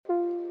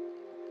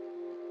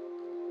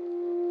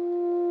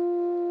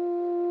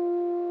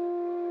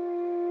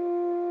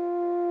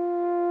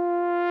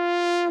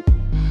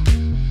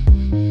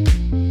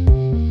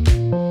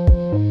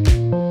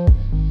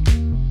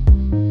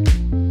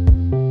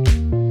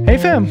Hey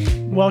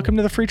fam, welcome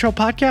to the Freetrail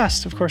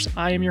podcast. Of course,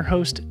 I am your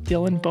host,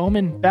 Dylan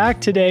Bowman, back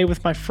today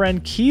with my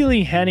friend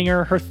Keely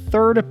Henninger, her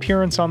third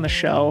appearance on the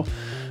show.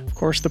 Of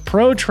course, the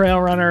pro trail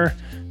runner,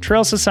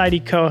 Trail Society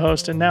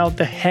co-host, and now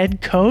the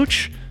head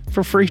coach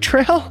for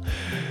Freetrail.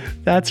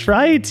 That's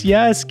right.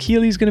 Yes,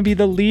 Keely's going to be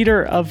the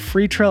leader of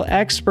Freetrail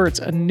Experts,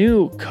 a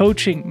new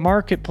coaching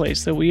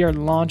marketplace that we are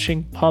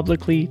launching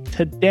publicly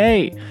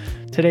today.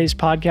 Today's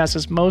podcast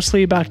is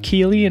mostly about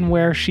Keely and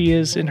where she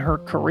is in her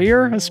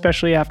career,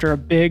 especially after a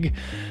big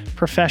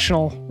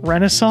professional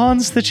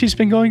renaissance that she's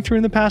been going through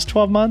in the past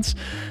 12 months.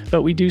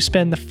 But we do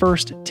spend the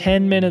first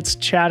 10 minutes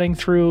chatting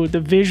through the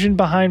vision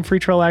behind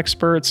Freetrail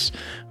Experts.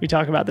 We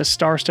talk about this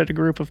star-studded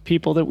group of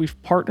people that we've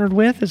partnered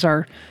with as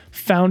our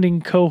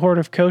founding cohort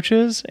of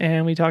coaches.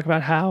 And we talk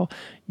about how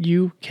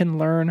you can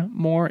learn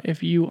more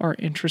if you are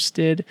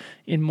interested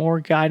in more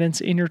guidance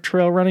in your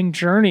trail running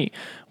journey.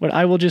 What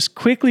I will just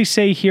quickly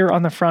say here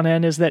on the front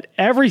end is that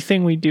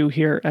everything we do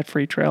here at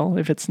Freetrail,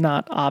 if it's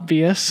not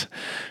obvious,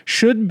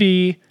 should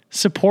be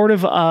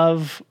supportive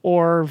of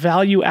or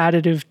value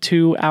additive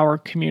to our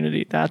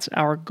community. That's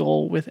our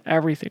goal with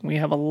everything. We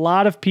have a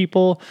lot of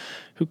people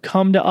who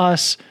come to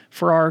us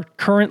for our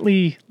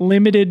currently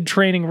limited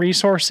training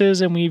resources,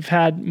 and we've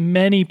had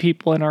many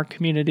people in our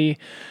community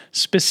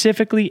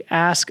specifically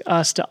ask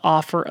us to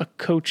offer a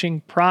coaching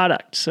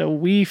product. So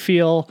we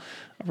feel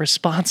a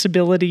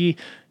responsibility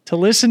to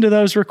listen to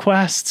those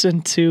requests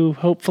and to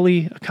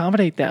hopefully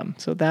accommodate them.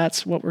 So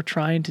that's what we're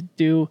trying to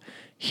do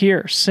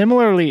here.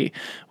 Similarly,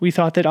 we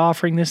thought that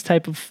offering this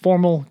type of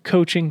formal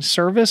coaching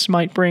service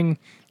might bring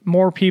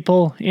more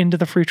people into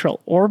the Freetrail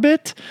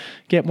orbit,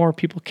 get more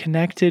people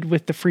connected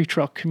with the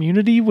Freetrail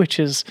community, which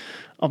is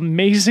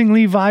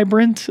amazingly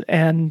vibrant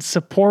and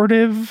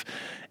supportive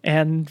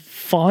and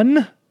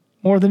fun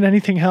more than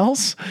anything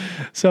else.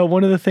 So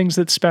one of the things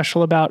that's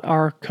special about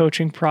our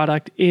coaching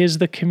product is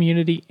the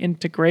community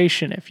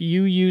integration. If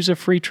you use a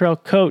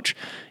Freetrail coach,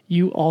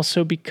 you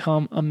also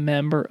become a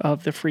member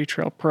of the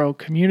Freetrail Pro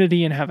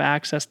community and have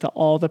access to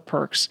all the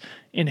perks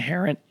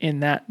inherent in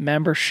that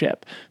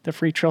membership. The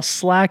Freetrail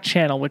Slack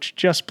channel, which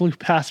just blew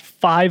past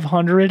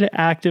 500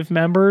 active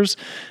members,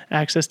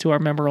 access to our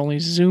member-only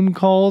Zoom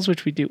calls,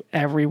 which we do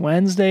every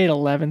Wednesday at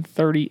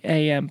 11:30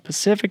 a.m.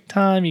 Pacific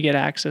time. You get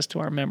access to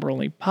our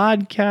member-only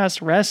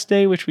podcast, Rest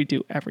Day, which we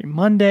do every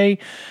Monday,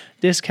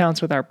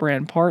 discounts with our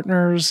brand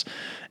partners,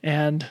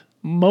 and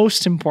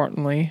most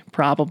importantly,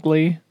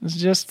 probably, is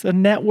just a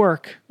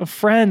network of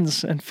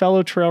friends and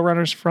fellow trail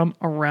runners from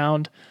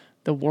around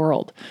the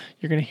world.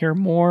 You're going to hear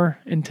more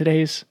in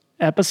today's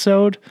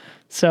episode,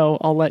 so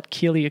I'll let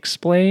Keely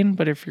explain.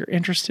 But if you're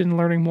interested in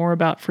learning more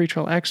about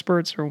Freetrail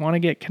Experts or want to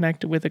get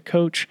connected with a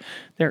coach,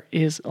 there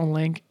is a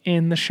link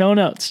in the show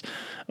notes.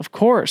 Of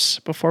course,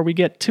 before we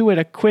get to it,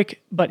 a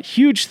quick but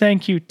huge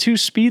thank you to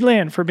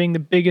Speedland for being the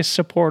biggest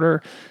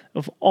supporter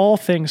of all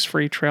things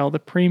Freetrail. The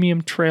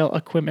premium trail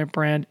equipment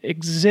brand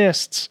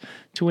exists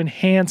to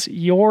enhance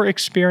your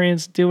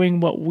experience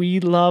doing what we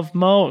love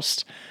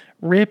most: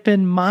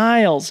 ripping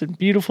miles in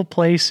beautiful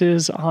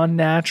places on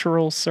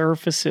natural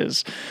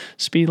surfaces.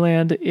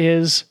 Speedland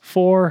is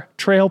for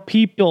trail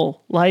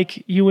people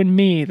like you and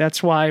me.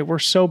 That's why we're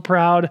so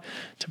proud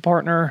to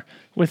partner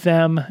with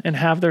them and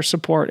have their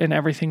support in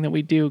everything that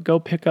we do. Go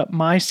pick up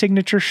my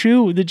signature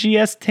shoe, the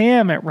GS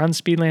Tam, at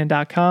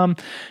runspeedland.com.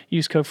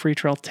 Use code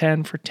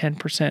Freetrail10 for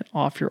 10%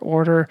 off your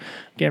order.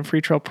 Again,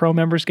 Freetrail Pro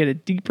members get a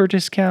deeper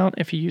discount.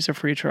 If you use a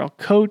Freetrail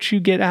coach, you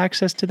get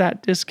access to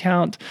that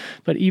discount.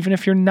 But even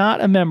if you're not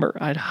a member,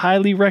 I'd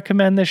highly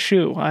recommend this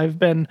shoe. I've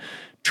been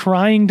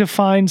trying to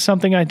find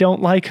something I don't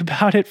like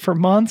about it for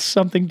months,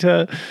 something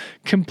to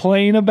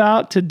complain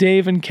about to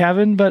Dave and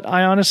Kevin, but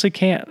I honestly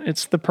can't.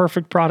 It's the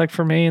perfect product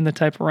for me and the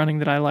type of running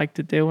that I like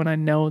to do, and I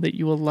know that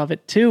you will love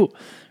it too.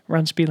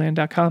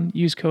 Runspeedland.com,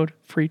 use code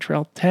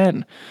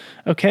Freetrail10.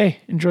 Okay,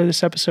 enjoy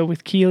this episode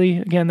with Keely.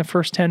 Again, the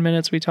first 10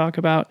 minutes we talk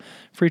about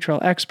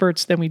Freetrail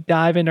Experts, then we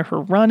dive into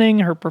her running,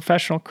 her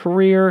professional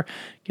career,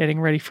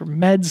 getting ready for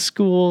med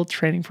school,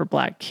 training for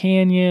Black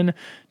Canyon,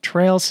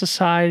 Trail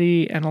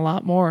Society, and a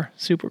lot more.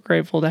 Super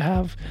grateful to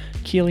have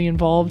Keely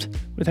involved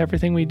with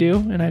everything we do,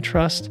 and I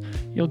trust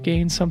you'll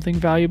gain something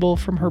valuable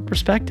from her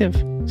perspective.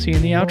 See you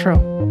in the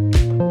outro.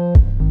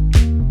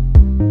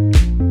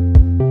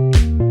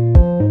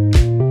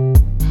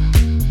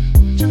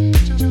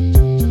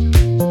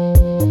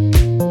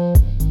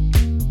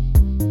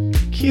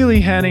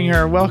 Keely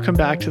Henninger, welcome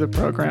back to the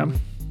program.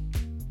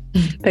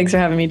 Thanks for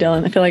having me,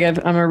 Dylan. I feel like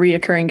I'm a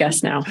reoccurring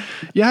guest now.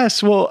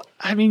 Yes. Well,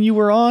 I mean, you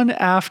were on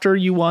after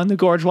you won the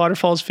Gorge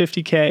Waterfalls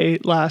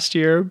 50K last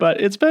year, but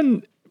it's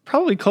been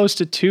probably close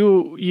to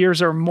 2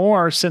 years or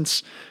more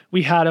since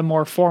we had a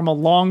more formal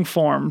long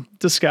form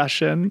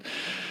discussion.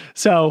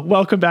 So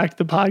welcome back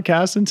to the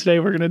podcast. And today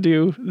we're going to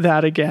do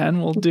that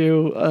again. We'll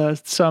do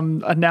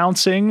some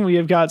announcing. We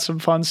have got some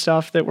fun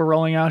stuff that we're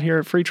rolling out here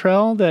at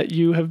Freetrail that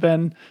you have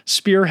been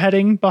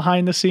spearheading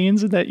behind the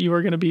scenes and that you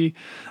are going to be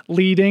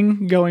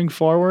leading going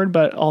forward.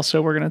 But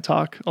also we're going to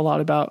talk a lot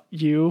about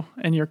you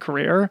and your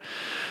career.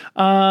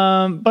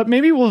 But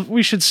maybe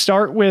we should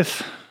start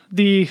with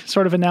the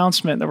sort of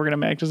announcement that we're going to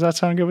make. Does that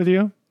sound good with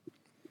you?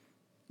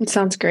 It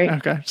sounds great.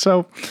 Okay.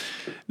 So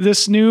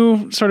this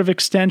new sort of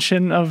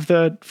extension of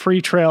the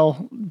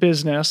Freetrail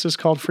business is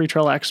called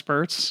Freetrail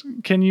Experts.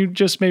 Can you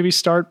just maybe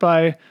start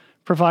by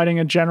providing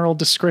a general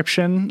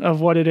description of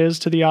what it is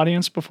to the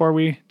audience before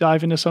we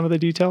dive into some of the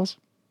details?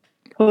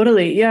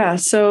 Totally. Yeah.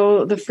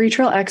 So the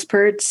Freetrail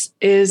Experts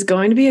is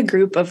going to be a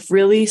group of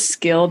really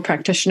skilled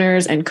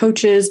practitioners and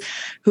coaches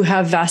who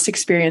have vast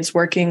experience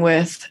working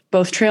with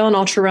both trail and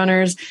ultra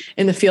runners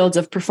in the fields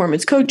of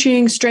performance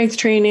coaching, strength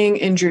training,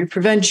 injury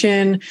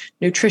prevention,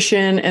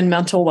 nutrition, and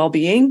mental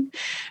well-being.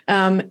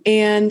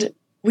 And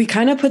we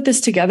kind of put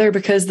this together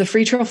because the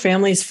Freetrail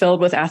family is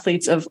filled with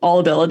athletes of all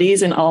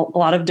abilities and a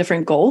lot of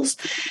different goals.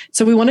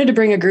 So we wanted to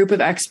bring a group of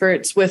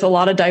experts with a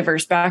lot of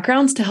diverse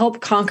backgrounds to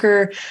help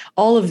conquer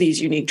all of these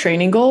unique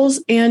training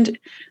goals and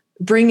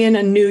bring in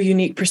a new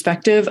unique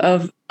perspective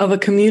of a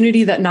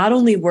community that not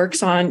only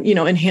works on,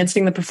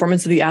 enhancing the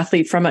performance of the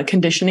athlete from a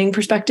conditioning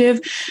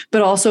perspective,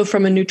 but also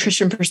from a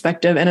nutrition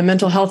perspective and a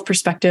mental health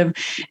perspective,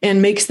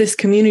 and makes this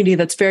community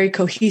that's very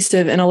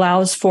cohesive and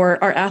allows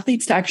for our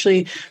athletes to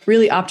actually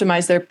really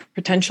optimize their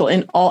potential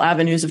in all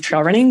avenues of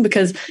trail running.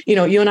 Because,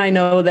 you and I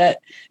know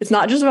that it's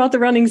not just about the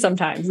running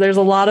sometimes. There's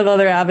a lot of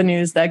other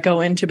avenues that go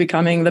into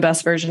becoming the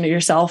best version of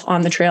yourself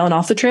on the trail and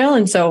off the trail.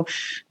 And so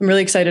I'm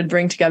really excited to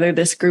bring together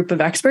this group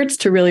of experts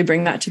to really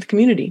bring that to the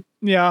community.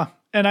 Yeah.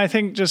 And I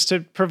think just to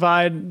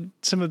provide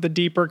some of the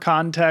deeper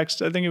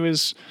context, I think it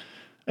was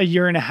a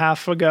year and a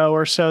half ago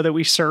or so that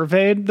we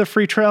surveyed the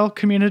Freetrail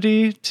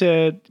community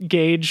to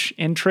gauge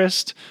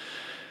interest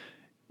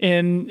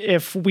in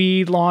if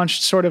we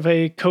launched sort of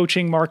a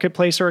coaching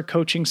marketplace or a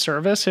coaching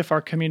service, if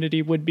our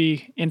community would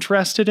be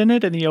interested in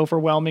it. And the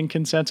overwhelming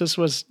consensus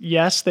was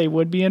yes, they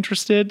would be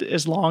interested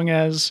as long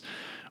as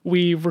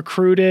we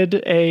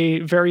recruited a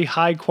very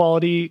high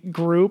quality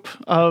group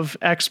of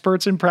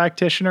experts and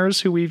practitioners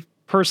who we've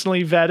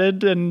personally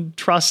vetted and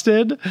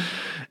trusted.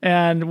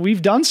 And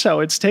we've done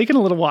so. It's taken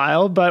a little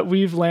while, but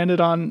we've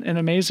landed on an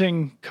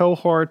amazing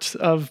cohort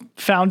of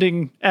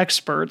founding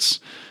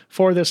experts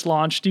for this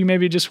launch. Do you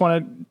maybe just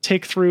want to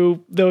take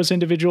through those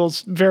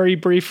individuals very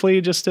briefly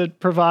just to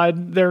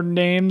provide their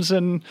names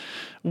and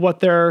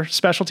what their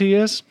specialty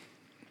is?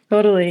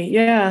 Totally.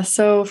 Yeah.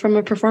 So from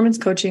a performance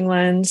coaching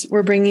lens,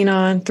 we're bringing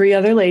on 3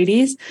 other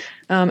ladies.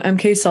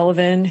 MK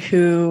Sullivan,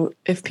 who,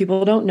 if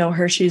people don't know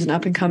her, she's an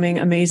up and coming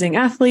amazing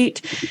athlete.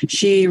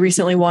 She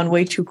recently won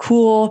Way Too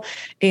Cool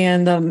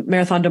and the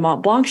Marathon de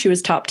Mont Blanc. She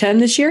was top 10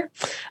 this year.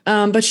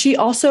 But she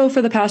also,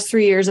 for the past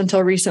 3 years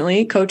until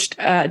recently, coached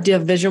at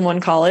Division I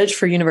college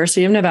for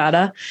University of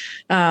Nevada.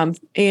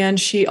 And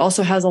she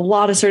also has a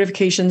lot of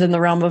certifications in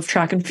the realm of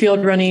track and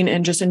field running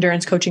and just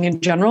endurance coaching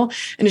in general.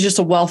 And is just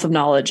a wealth of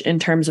knowledge in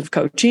terms of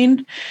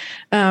coaching.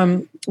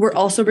 We're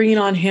also bringing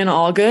on Hannah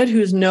Allgood,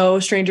 who's no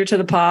stranger to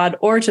the pod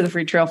or to the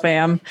Freetrail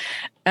fam.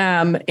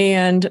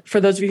 And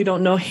for those of you who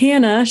don't know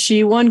Hannah,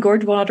 she won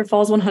Gorge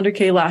Waterfalls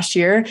 100K last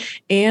year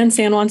and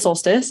San Juan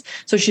Solstice.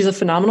 So she's a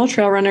phenomenal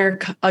trail runner,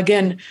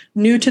 again,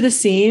 new to the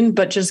scene,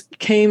 but just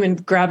came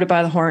and grabbed it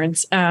by the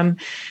horns. But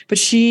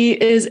she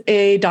is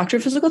a doctor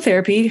of physical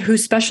therapy who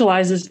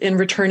specializes in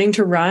returning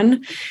to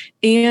run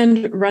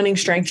and running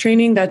strength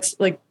training. That's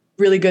like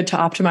really good to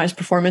optimize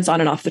performance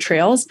on and off the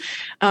trails.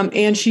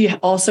 And she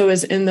also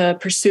is in the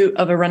pursuit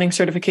of a running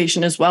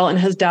certification as well and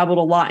has dabbled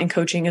a lot in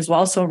coaching as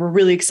well. So we're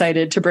really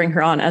excited to bring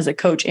her on as a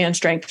coach and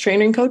strength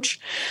training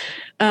coach.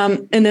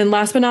 And then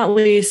last but not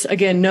least,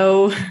 again,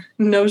 no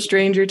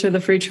stranger to the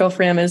Freetrail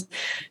fam is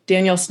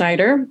Danielle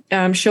Snyder.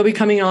 She'll be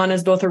coming on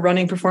as both a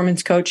running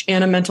performance coach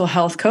and a mental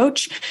health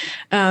coach.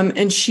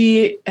 And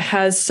she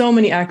has so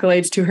many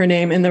accolades to her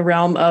name in the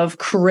realm of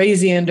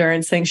crazy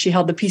endurance things. She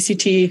held the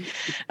PCT,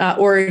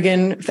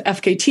 Oregon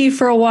FKT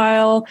for a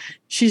while.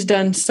 She's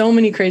done so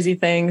many crazy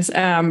things.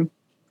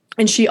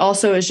 And she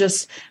also is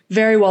just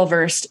very well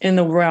versed in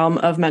the realm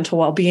of mental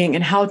well-being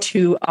and how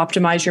to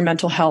optimize your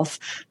mental health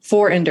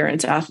for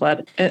endurance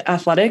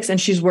athletics. And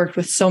she's worked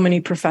with so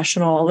many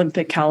professional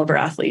Olympic caliber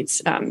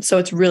athletes. So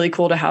it's really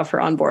cool to have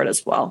her on board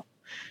as well.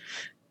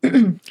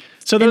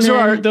 So those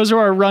are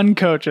our run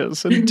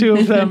coaches, and two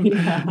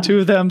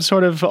of them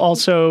sort of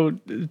also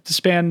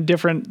span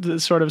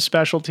different sort of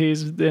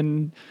specialties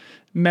in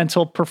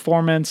mental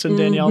performance in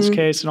Danielle's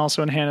case, and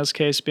also in Hannah's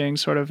case being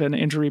sort of an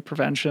injury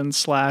prevention /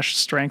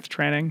 strength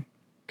training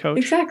coach.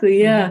 Exactly.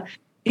 Yeah.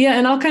 Yeah.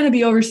 And I'll kind of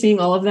be overseeing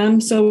all of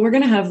them. So we're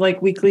going to have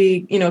like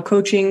weekly,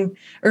 coaching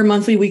or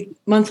monthly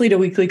to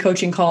weekly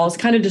coaching calls,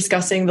 kind of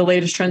discussing the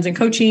latest trends in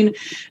coaching,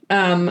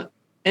 and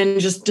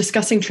just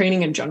discussing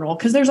training in general.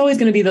 Cause there's always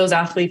going to be those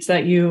athletes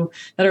that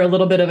are a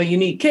little bit of a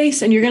unique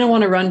case, and you're going to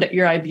want to run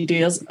your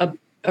ideas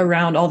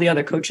around all the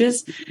other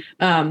coaches.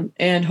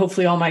 And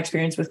hopefully all my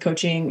experience with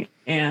coaching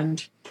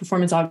and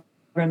performance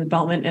algorithm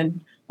development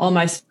and all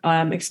my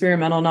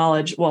experimental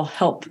knowledge will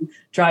help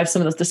drive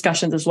some of those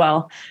discussions as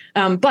well.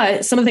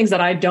 But some of the things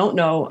that I don't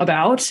know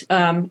about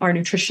are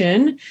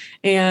nutrition.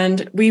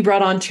 And we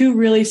brought on 2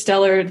 really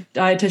stellar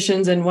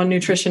dietitians and 1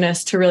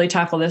 nutritionist to really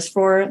tackle this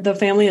for the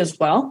family as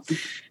well.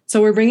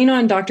 So we're bringing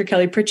on Dr.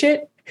 Kelly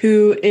Pritchett,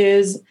 who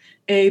is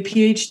a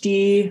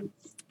PhD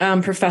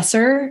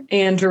professor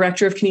and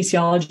director of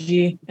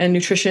kinesiology and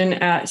nutrition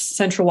at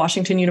Central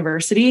Washington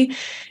University.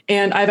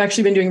 And I've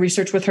actually been doing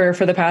research with her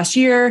for the past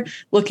year,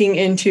 looking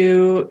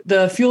into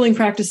the fueling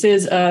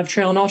practices of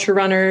trail and ultra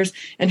runners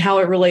and how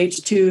it relates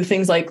to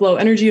things like low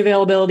energy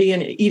availability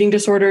and eating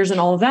disorders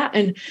and all of that.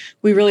 And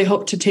we really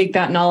hope to take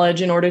that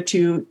knowledge in order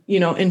to,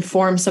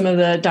 inform some of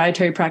the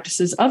dietary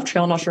practices of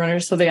trail and ultra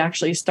runners so they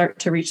actually start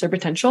to reach their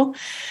potential.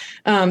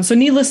 So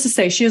needless to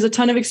say, she has a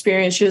ton of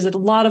experience. She has a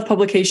lot of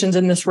publications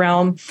in this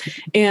realm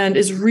and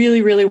is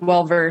really, really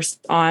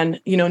well-versed on,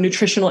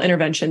 nutritional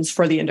interventions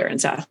for the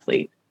endurance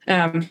athlete.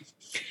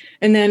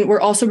 And then we're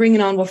also bringing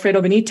on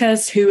Wilfredo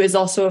Benitez, who is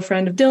also a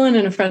friend of Dylan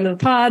and a friend of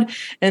the pod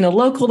and a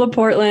local to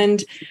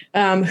Portland,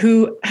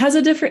 who has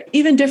a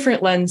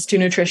different lens to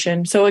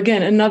nutrition. So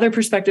again, another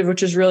perspective,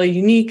 which is really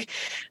unique.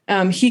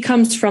 He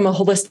comes from a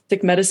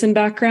holistic medicine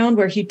background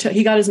where he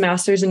got his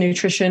master's in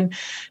nutrition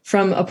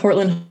from a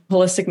Portland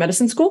holistic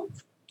medicine school.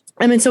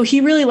 And so he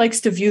really likes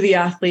to view the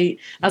athlete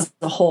as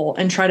a whole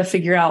and try to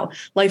figure out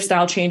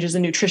lifestyle changes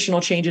and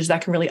nutritional changes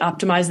that can really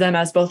optimize them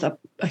as both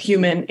a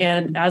human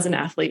and as an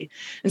athlete.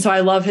 And so I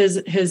love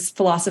his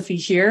philosophy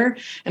here.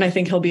 And I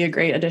think he'll be a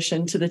great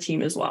addition to the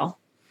team as well.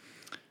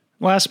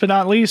 Last but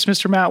not least,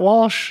 Mr. Matt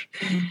Walsh.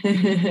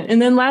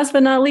 And then last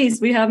but not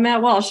least, we have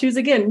Matt Walsh, who's,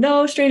 again,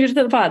 no stranger to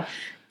the pod.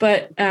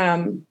 But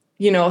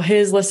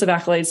his list of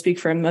accolades speak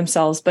for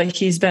themselves, but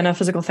he's been a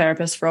physical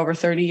therapist for over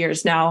 30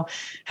 years now,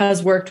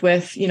 has worked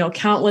with,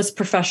 countless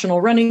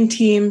professional running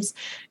teams,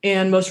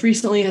 and most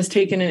recently has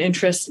taken an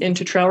interest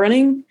into trail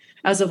running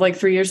as of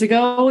 3 years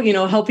ago,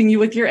 helping you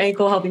with your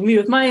ankle, helping me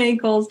with my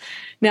ankles.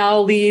 Now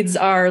leads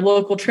our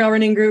local trail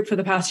running group for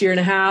the past year and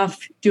a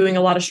half, doing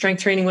a lot of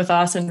strength training with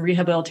us and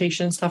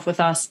rehabilitation stuff with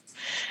us.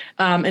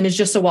 And is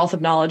just a wealth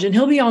of knowledge. And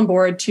he'll be on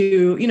board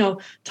to,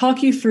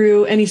 talk you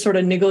through any sort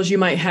of niggles you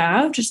might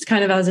have, just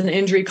kind of as an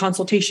injury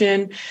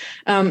consultation.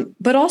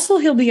 But also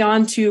he'll be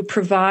on to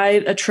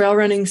provide a trail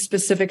running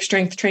specific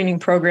strength training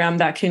program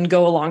that can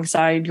go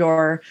alongside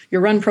your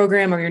run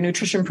program or your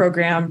nutrition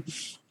program,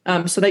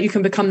 so that you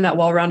can become that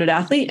well-rounded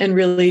athlete and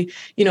really,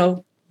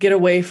 get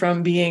away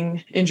from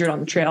being injured on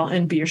the trail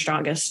and be your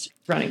strongest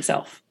running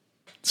self.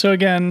 So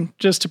again,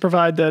 just to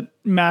provide that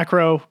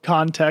macro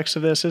context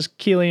of this, as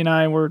Keely and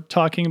I were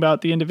talking about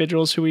the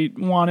individuals who we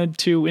wanted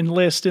to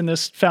enlist in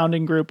this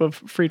founding group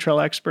of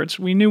Freetrail experts,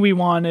 we knew we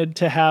wanted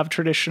to have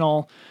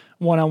traditional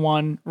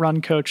one-on-one run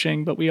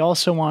coaching, but we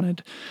also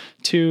wanted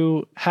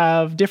to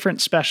have different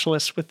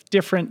specialists with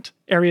different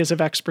areas of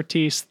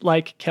expertise,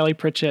 like Kelly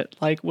Pritchett,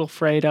 like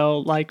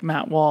Wilfredo, like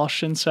Matt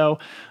Walsh. And so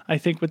I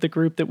think with the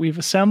group that we've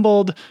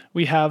assembled,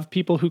 we have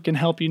people who can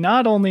help you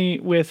not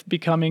only with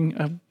becoming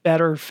a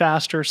better,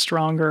 faster,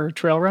 stronger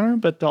trail runner,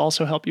 but to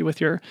also help you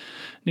with your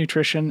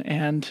nutrition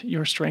and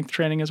your strength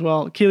training as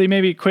well. Keely,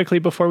 maybe quickly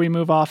before we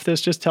move off this,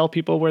 just tell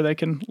people where they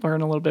can learn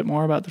a little bit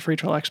more about the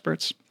Freetrail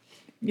experts.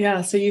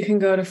 Yeah, so you can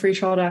go to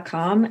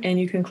freetrail.com and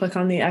you can click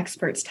on the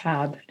experts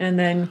tab, and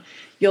then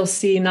you'll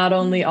see not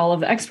only all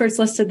of the experts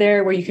listed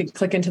there where you can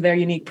click into their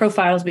unique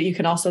profiles, but you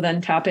can also then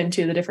tap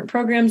into the different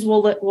programs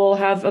we'll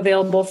have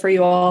available for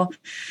you all,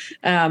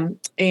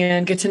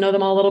 and get to know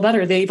them all a little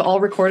better. They've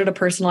all recorded a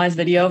personalized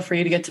video for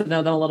you to get to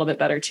know them a little bit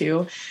better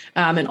too.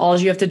 And all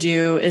you have to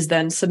do is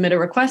then submit a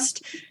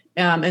request,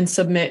 and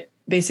submit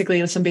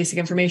basically some basic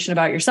information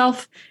about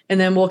yourself, and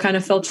then we'll kind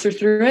of filter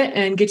through it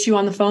and get you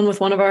on the phone with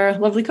one of our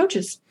lovely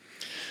coaches.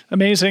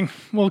 Amazing.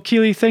 Well,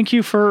 Keely, thank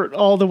you for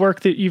all the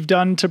work that you've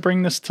done to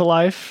bring this to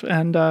life,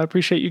 and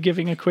appreciate you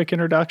giving a quick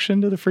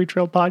introduction to the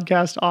Freetrail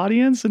podcast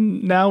audience.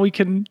 And now we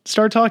can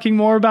start talking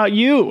more about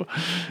you.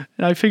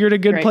 And I figured a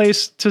good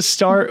place to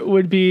start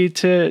would be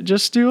to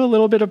just do a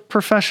little bit of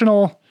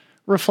professional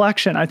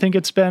reflection. I think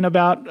it's been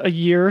about a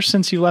year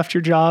since you left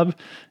your job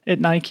at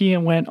Nike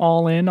and went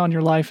all in on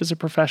your life as a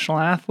professional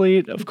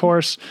athlete. Of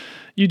course,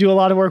 you do a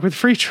lot of work with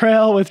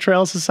Freetrail, with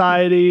Trail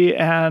Society,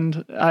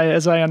 and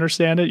as I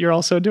understand it, you're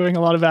also doing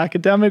a lot of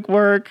academic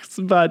work.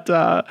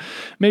 But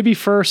maybe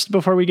first,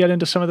 before we get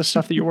into some of the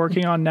stuff that you're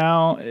working on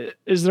now,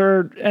 is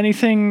there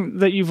anything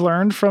that you've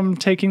learned from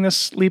taking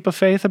this leap of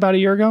faith about a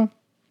year ago?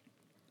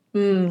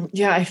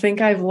 Yeah, I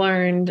think I've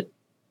learned,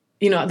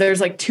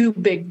 there's two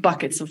big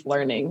buckets of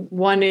learning.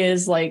 One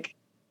is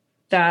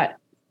that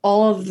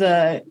all of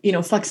the,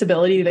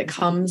 flexibility that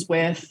comes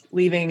with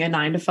leaving a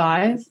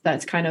 9-to-5,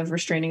 that's kind of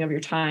restraining of your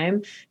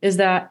time, is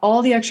that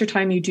all the extra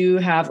time you do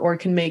have or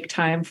can make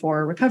time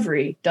for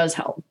recovery does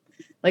help.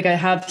 I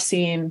have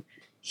seen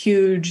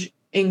huge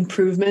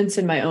improvements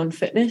in my own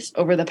fitness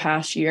over the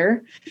past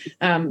year.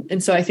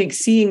 And so I think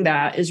seeing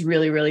that is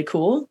really, really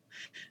cool.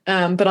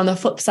 But on the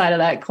flip side of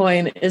that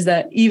coin is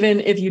that even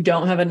if you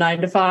don't have a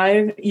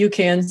 9-to-5, you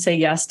can say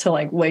yes to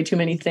way too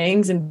many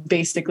things and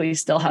basically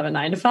still have a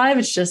 9-to-5.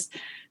 It's just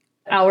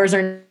hours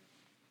are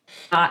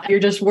not, you're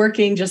just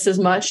working just as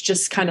much,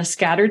 just kind of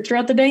scattered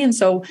throughout the day. And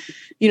so,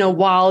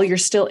 while you're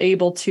still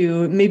able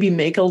to maybe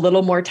make a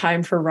little more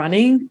time for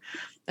running,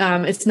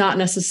 it's not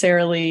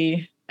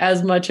necessarily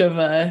as much of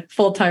a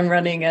full-time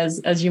running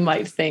as you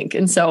might think.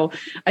 And so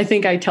I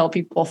think I tell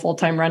people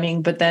full-time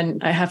running, but then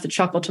I have to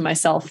chuckle to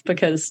myself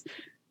because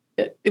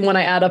when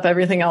I add up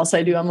everything else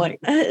I do, I'm like,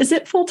 is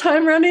it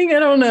full-time running? I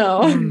don't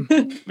know.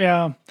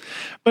 Yeah.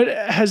 But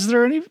has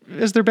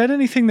there been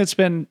anything that's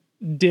been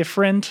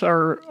different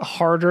or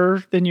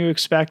harder than you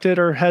expected,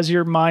 or has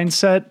your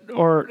mindset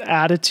or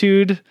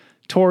attitude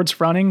towards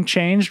running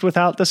changed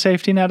without the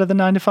safety net of the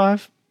 9 to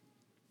 5?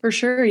 For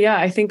sure. Yeah.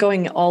 I think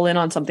going all in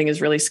on something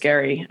is really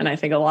scary. And I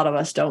think a lot of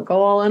us don't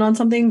go all in on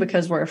something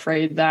because we're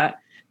afraid that,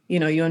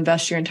 you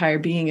invest your entire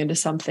being into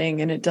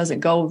something and it doesn't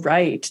go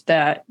right,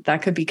 that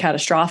could be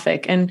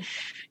catastrophic. And,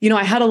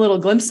 I had a little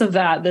glimpse of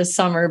that this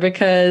summer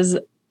because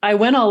I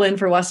went all in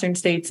for Western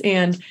States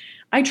and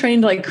I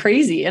trained like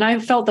crazy and I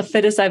felt the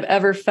fittest I've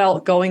ever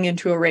felt going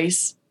into a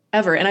race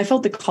ever. And I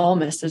felt the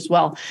calmest as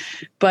well.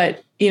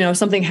 But,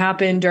 something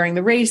happened during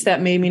the race that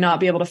made me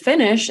not be able to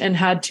finish and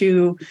had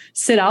to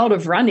sit out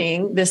of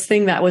running this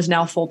thing that was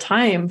now full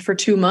time for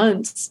 2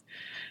 months.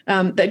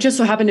 That just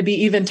so happened to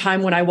be even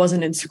time when I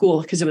wasn't in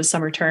school because it was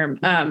summer term.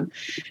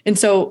 And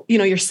so,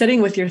 you're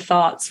sitting with your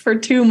thoughts for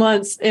 2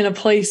 months in a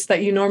place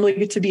that you normally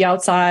get to be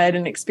outside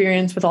and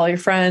experience with all your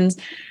friends.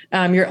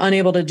 You're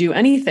unable to do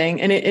anything.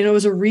 And it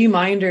was a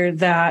reminder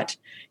that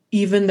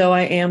even though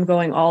I am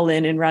going all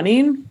in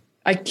running,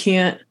 I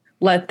can't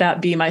let that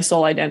be my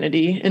sole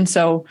identity. And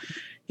so,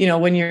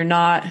 when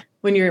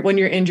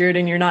you're injured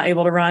and you're not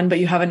able to run, but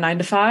you have a 9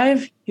 to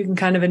 5, you can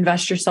kind of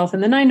invest yourself in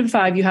the 9 to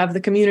 5. You have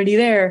the community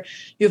there.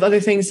 You have other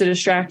things to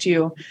distract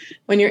you.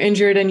 When you're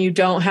injured and you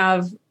don't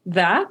have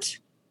that,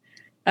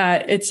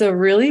 it's a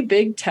really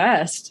big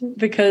test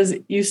because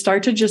you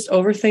start to just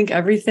overthink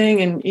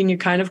everything and you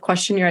kind of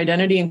question your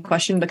identity and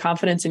question the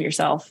confidence in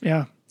yourself.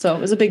 Yeah. So it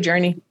was a big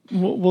journey.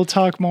 We'll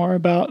talk more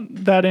about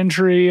that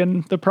injury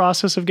and the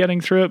process of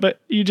getting through it.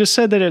 But you just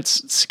said that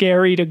it's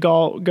scary to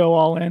go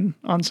all in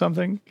on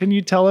something. Can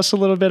you tell us a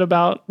little bit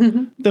about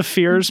the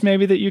fears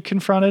maybe that you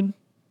confronted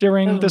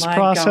during this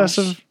process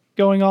of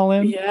going all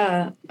in?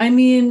 Yeah. I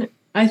mean,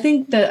 I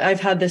think that I've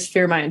had this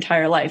fear my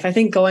entire life. I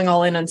think going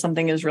all in on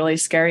something is really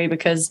scary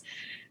because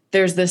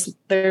there's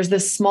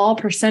this small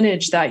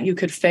percentage that you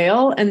could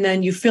fail and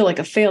then you feel like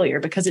a failure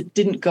because it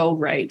didn't go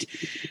right.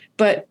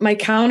 But my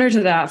counter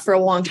to that for a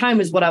long time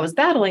is what I was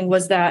battling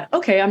was that,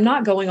 okay, I'm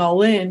not going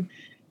all in,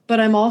 but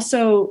I'm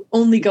also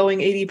only going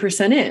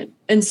 80% in.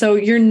 And so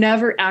you're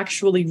never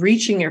actually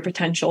reaching your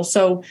potential.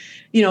 So,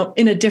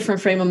 in a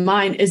different frame of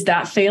mind, is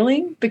that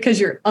failing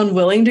because you're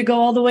unwilling to go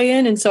all the way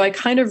in? And so I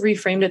kind of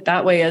reframed it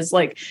that way as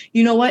like,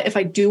 you know what, if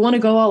I do want to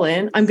go all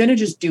in, I'm going to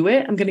just do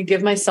it. I'm going to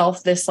give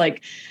myself this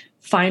like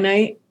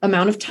finite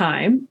amount of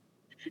time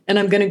and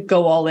I'm going to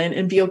go all in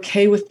and be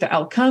okay with the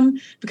outcome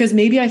because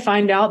maybe I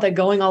find out that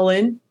going all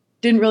in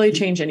didn't really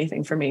change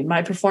anything for me.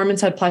 My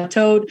performance had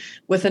plateaued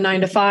with a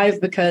 9 to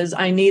 5 because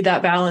I need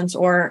that balance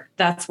or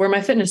that's where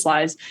my fitness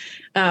lies.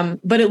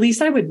 But at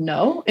least I would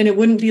know. And it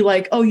wouldn't be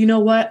like, oh, you know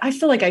what? I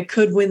feel like I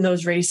could win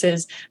those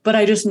races, but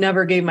I just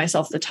never gave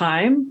myself the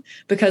time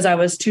because I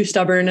was too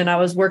stubborn and I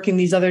was working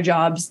these other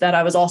jobs that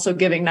I was also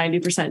giving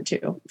 90%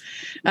 to.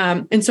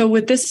 And so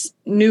with this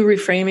new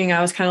reframing, I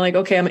was kind of like,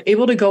 okay, I'm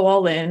able to go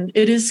all in.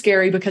 It is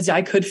scary because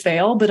I could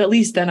fail, but at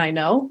least then I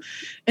know.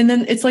 And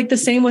then it's like the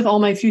same with all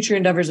my future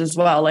endeavors as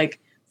well. Like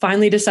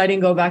finally deciding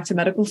to go back to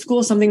medical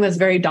school, something that's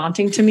very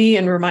daunting to me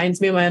and reminds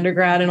me of my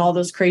undergrad and all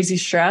those crazy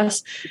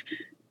stress.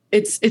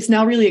 It's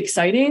now really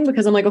exciting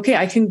because I'm like, okay,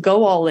 I can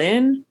go all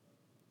in.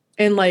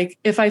 And like,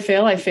 if I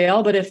fail, I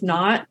fail. But if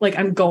not, like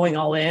I'm going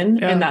all in.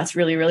 Yeah. And that's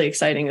really, really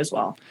exciting as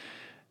well.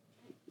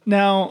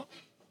 Now,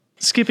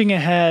 skipping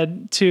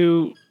ahead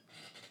to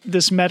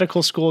this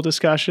medical school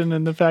discussion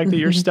and the fact that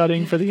you're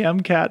studying for the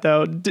MCAT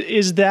though,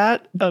 is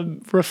that a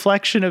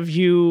reflection of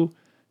you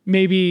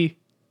maybe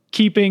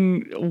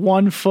keeping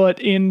one foot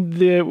in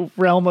the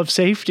realm of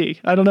safety?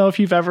 I don't know if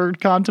you've ever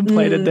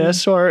contemplated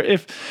this or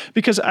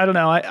because I don't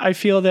know, I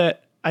feel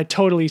that I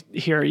totally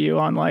hear you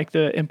on like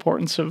the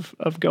importance of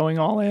going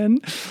all in,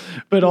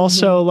 but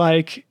also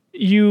like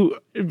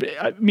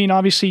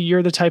obviously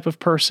you're the type of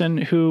person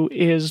who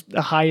is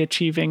a high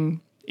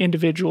achieving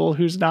individual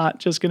who's not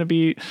just going to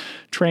be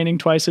training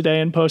twice a day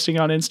and posting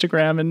on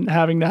Instagram and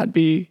having that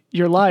be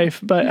your life.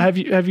 But have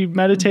you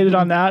meditated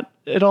on that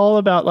at all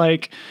about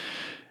like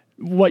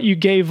what you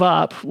gave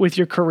up with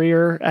your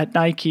career at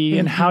Nike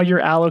and how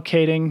you're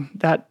allocating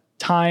that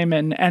time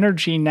and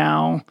energy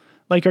now?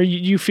 Like,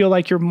 you feel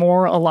like you're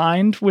more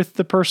aligned with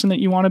the person that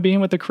you want to be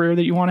and with the career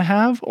that you want to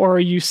have, or are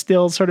you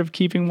still sort of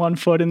keeping one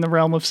foot in the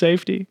realm of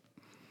safety?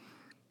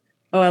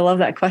 Oh, I love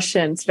that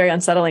question. It's very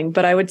unsettling,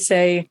 but I would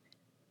say,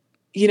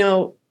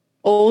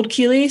 old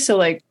Keely, so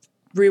like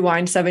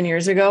rewind 7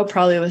 years ago,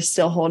 probably was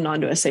still holding on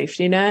to a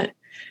safety net.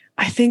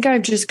 I think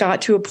I've just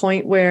got to a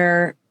point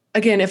where,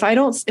 again, if I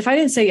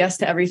didn't say yes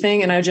to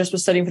everything and I just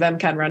was studying for the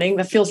MCAT running,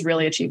 that feels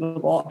really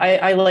achievable.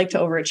 I like to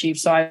overachieve.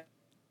 So I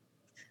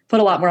put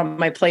a lot more on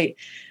my plate,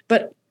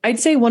 but I'd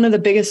say one of the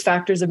biggest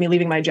factors of me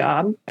leaving my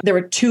job, there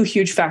were two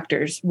huge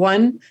factors.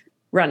 One,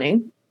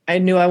 running. I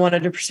knew I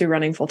wanted to pursue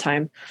running full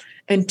time.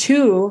 And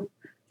two,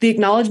 the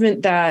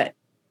acknowledgement that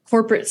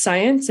corporate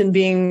science and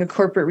being a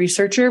corporate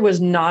researcher was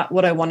not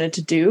what I wanted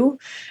to do.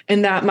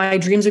 And that my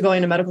dreams of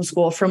going to medical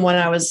school from when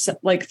I was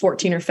like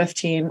 14 or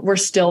 15 were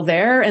still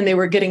there. And they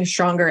were getting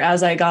stronger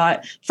as I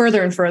got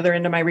further and further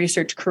into my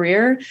research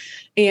career.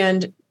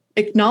 And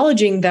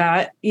acknowledging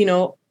that,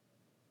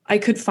 I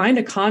could find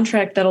a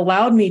contract that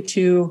allowed me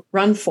to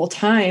run full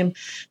time,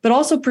 but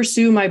also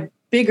pursue my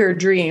bigger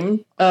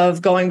dream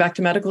of going back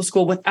to medical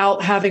school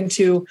without having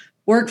to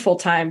work full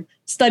time,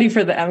 study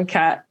for the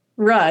MCAT,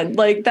 run.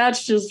 Like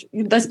that's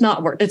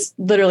not work. It's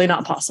literally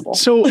not possible.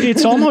 So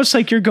it's almost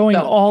like you're going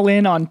all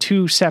in on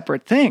two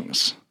separate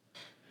things.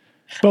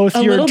 Both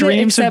your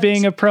dreams of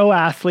being a pro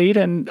athlete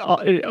and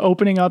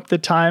opening up the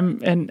time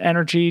and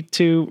energy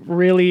to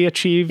really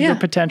achieve your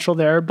potential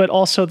there, but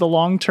also the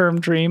long-term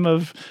dream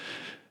of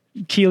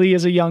Keely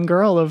as a young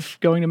girl of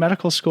going to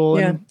medical school.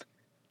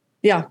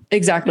 Yeah,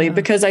 exactly. Yeah.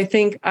 Because I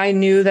think I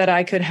knew that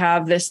I could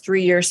have this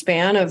 3-year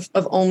span of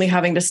only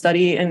having to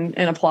study and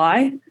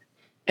apply.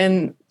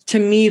 And to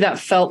me, that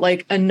felt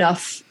like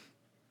enough,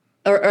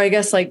 or I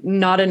guess like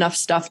not enough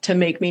stuff to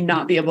make me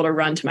not be able to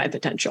run to my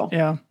potential.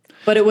 Yeah.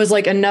 But it was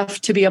like enough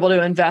to be able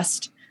to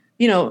invest,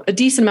 a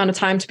decent amount of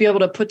time to be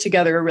able to put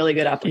together a really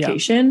good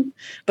application,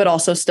 but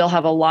also still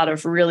have a lot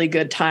of really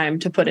good time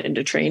to put it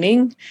into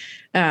training.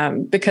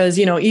 Because,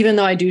 even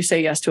though I do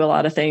say yes to a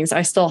lot of things,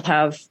 I still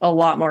have a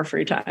lot more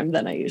free time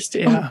than I used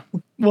to. Yeah.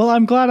 Well,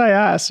 I'm glad I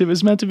asked. It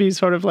was meant to be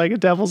sort of like a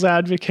devil's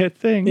advocate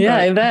thing. Yeah,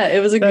 I bet. It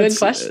was a good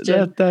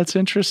question. That's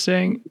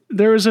interesting.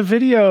 There was a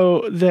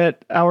video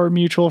that our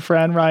mutual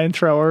friend, Ryan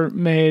Thrower,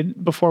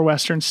 made before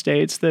Western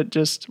States that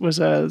just was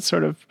a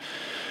sort of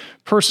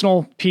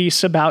personal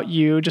piece about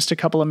you, just a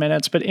couple of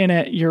minutes, but in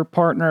it, your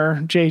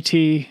partner,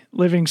 JT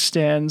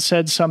Livingston,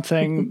 said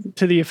something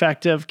to the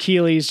effect of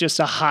Keely's just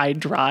a high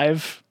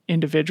drive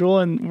individual.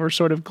 And we're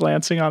sort of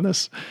glancing on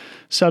this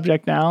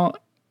subject now.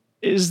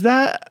 Is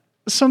that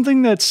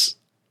something that's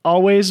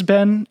always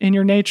been in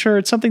your nature?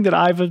 It's something that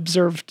I've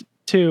observed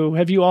too.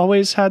 Have you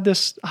always had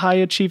this high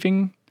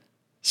achieving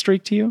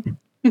streak to you?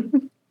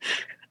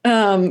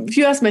 If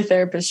you ask my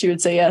therapist, she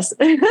would say yes.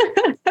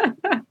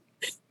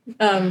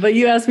 But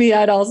you asked me,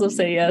 I'd also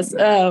say yes.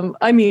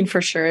 I mean,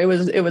 for sure,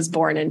 it was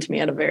born into me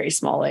at a very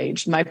small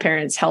age. My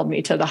parents held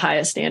me to the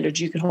highest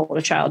standards you could hold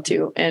a child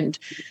to. And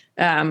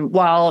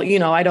while,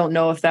 I don't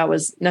know if that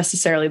was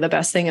necessarily the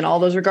best thing in all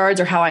those regards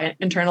or how I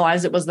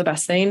internalized it was the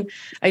best thing,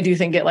 I do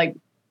think it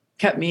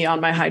kept me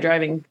on my high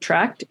driving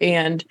track.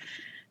 And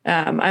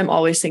I'm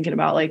always thinking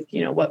about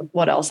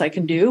what else I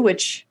can do,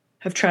 which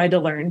have tried to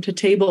learn to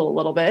table a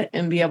little bit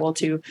and be able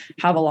to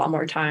have a lot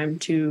more time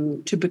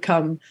to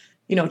become,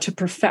 to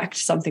perfect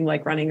something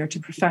like running or to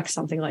perfect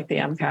something like the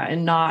MCAT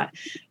and not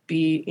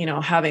be,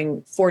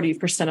 having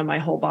 40% of my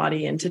whole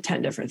body into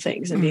 10 different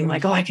things and being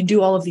like, oh, I can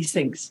do all of these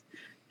things.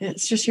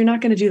 It's just, you're not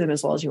going to do them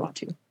as well as you want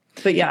to.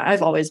 But yeah,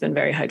 I've always been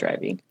very high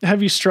driving.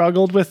 Have you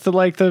struggled with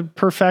the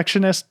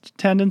perfectionist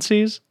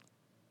tendencies?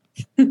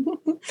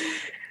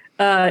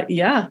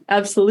 Yeah,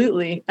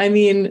 absolutely. I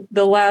mean,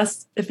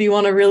 if you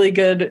want a really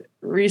good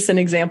recent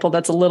example,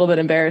 that's a little bit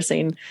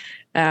embarrassing.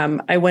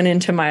 I went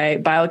into my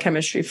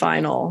biochemistry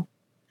final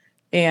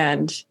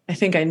and I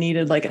think I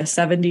needed a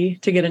 70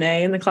 to get an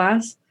A in the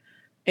class.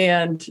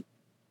 And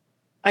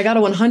I got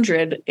a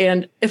 100.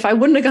 And if I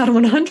wouldn't have got a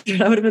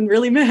 100, I would have been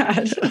really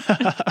mad.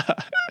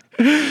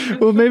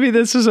 Well, maybe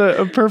this is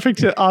a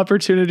perfect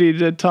opportunity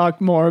to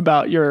talk more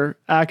about your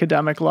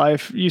academic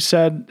life. You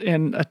said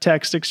in a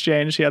text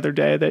exchange the other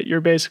day that you're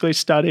basically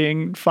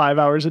studying 5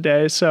 hours a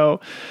day.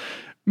 So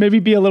maybe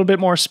be a little bit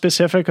more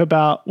specific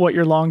about what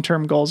your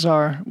long-term goals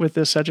are with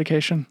this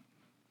education.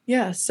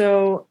 Yeah.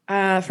 So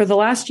for the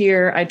last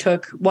year, I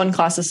took one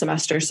class a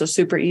semester. So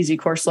super easy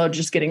course load,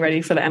 just getting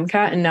ready for the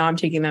MCAT. And now I'm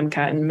taking the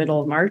MCAT in the middle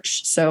of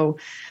March. So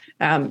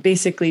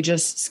basically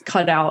just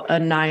cut out a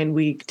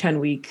 9-week,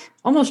 10-week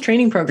almost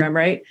training program,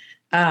 right?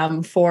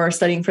 For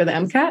studying for the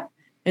MCAT.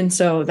 And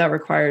so that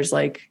requires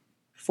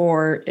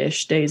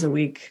 4-ish days a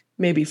week,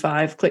 maybe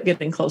 5,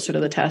 getting closer to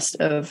the test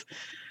of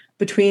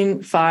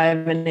between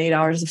 5 and 8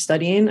 hours of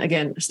studying.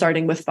 Again,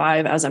 starting with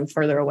 5 as I'm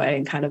further away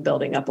and kind of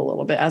building up a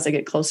little bit as I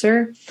get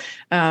closer.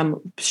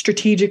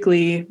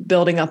 Strategically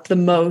building up the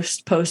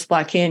most post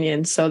Black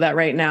Canyon so that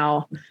right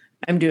now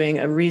I'm doing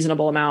a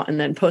reasonable amount. And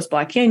then post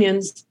Black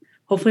Canyons,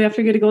 hopefully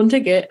after I get a golden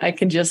ticket, I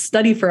can just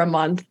study for a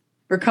month,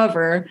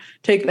 recover,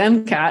 take the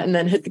MCAT, and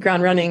then hit the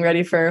ground running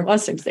ready for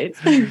Western States.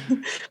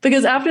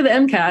 Because after the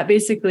MCAT,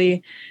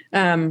 basically,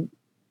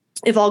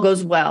 if all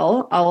goes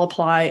well, I'll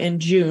apply in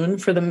June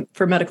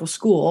for medical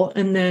school.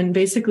 And then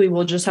basically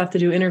we'll just have to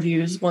do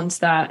interviews once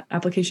that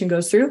application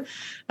goes through.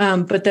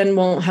 But then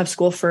won't have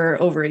school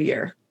for over a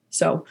year.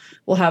 So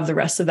we'll have the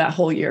rest of that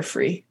whole year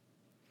free.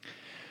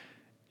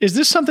 Is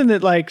this something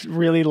that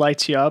really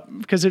lights you up?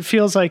 Because it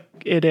feels like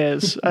it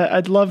is.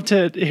 I'd love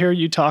to hear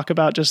you talk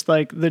about just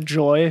the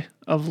joy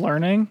of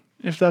learning,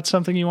 if that's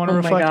something you want to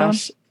reflect on.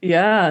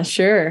 Yeah,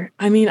 sure.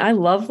 I mean, I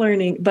love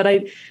learning, but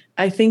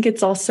I think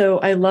it's also,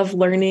 I love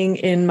learning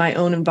in my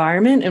own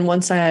environment. And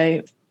once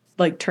I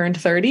turned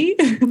 30,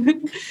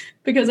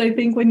 Because I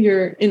think when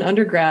you're in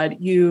undergrad,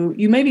 you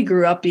maybe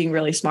grew up being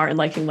really smart and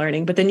liking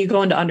learning, but then you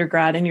go into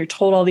undergrad and you're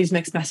told all these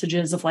mixed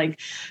messages of like,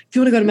 if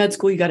you want to go to med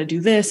school, you got to do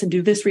this and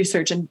do this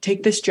research and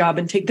take this job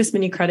and take this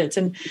many credits.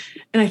 And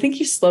I think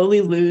you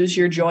slowly lose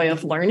your joy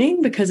of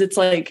learning because it's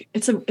like,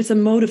 it's a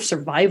mode of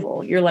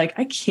survival. You're like,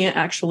 I can't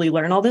actually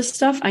learn all this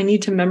stuff. I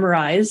need to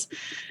memorize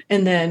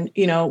and then,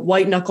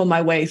 white knuckle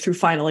my way through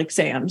final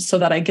exams so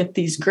that I get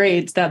these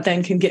grades that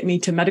then can get me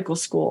to medical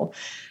school.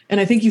 And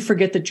I think you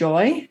forget the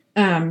joy.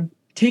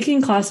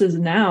 Taking classes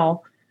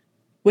now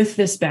with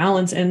this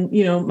balance and,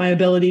 my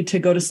ability to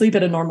go to sleep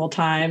at a normal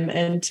time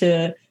and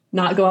to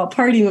not go out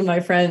partying with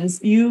my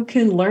friends, you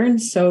can learn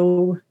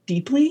so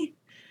deeply.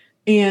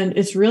 And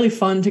it's really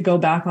fun to go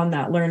back on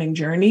that learning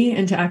journey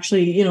and to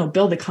actually,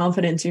 build the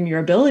confidence in your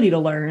ability to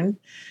learn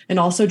and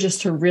also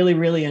just to really,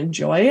 really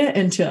enjoy it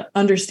and to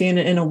understand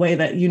it in a way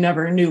that you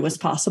never knew was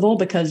possible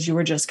because you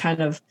were just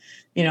kind of,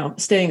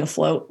 staying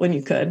afloat when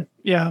you could.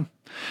 Yeah.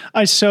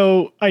 I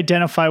so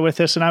identify with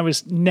this, and I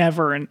was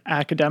never an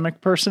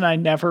academic person. I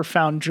never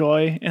found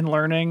joy in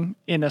learning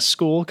in a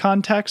school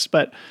context,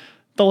 but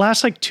the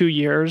last 2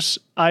 years,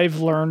 I've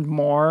learned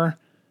more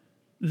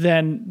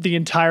than the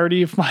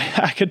entirety of my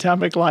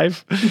academic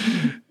life,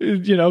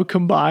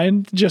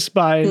 combined just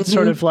by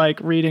sort of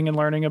reading and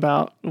learning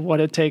about what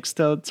it takes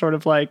to sort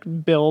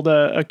of build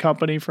a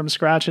company from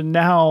scratch. And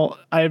now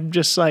I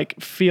just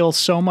feel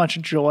so much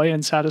joy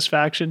and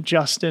satisfaction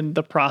just in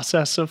the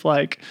process of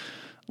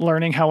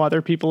learning how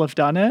other people have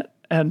done it.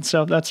 And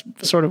so that's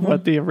sort of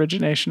what the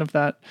origination of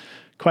that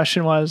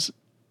question was.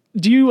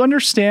 Do you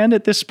understand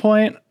at this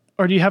point,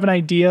 or do you have an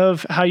idea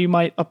of how you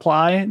might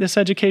apply this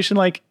education?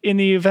 In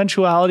the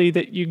eventuality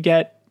that you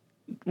get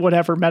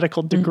whatever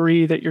medical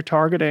degree that you're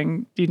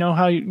targeting, do you know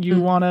how you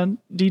want to,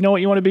 do you know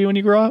what you want to be when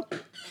you grow up?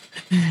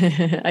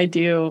 I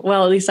do.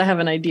 Well, at least I have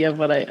an idea of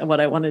what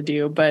I want to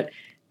do. But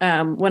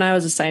when I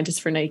was a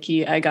scientist for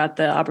Nike, I got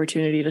the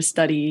opportunity to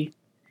study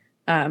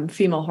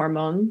female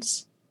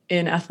hormones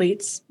in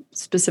athletes,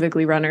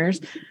 specifically runners,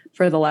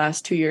 for the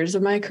last 2 years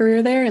of my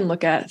career there and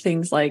look at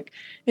things like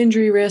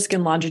injury risk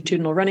and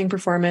longitudinal running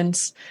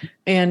performance.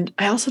 And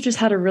I also just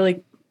had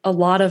a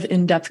lot of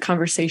in-depth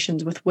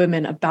conversations with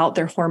women about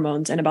their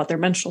hormones and about their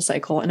menstrual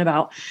cycle and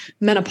about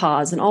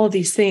menopause and all of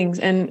these things.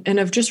 And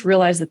I've just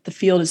realized that the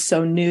field is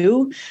so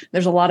new.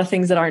 There's a lot of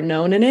things that aren't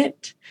known in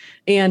it.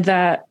 And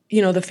that,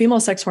 the female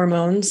sex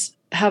hormones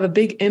have a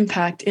big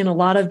impact in a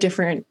lot of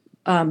different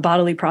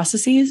bodily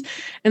processes.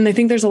 And I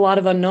think there's a lot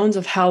of unknowns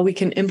of how we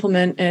can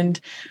implement and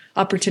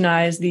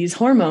opportunize these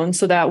hormones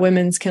so that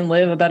women can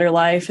live a better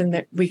life and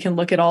that we can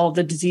look at all of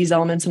the disease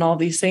elements and all of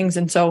these things.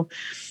 And so,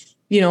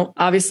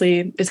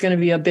 obviously it's going to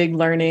be a big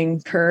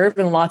learning curve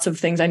and lots of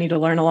things I need to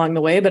learn along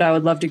the way, but I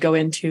would love to go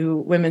into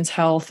women's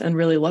health and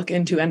really look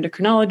into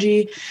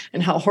endocrinology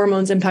and how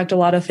hormones impact a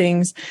lot of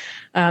things.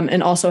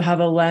 And also have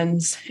a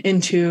lens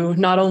into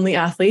not only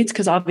athletes,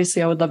 because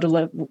obviously I would love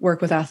to work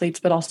with athletes,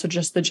 but also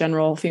just the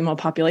general female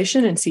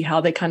population and see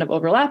how they kind of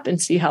overlap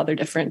and see how they're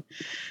different.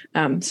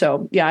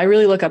 So yeah, I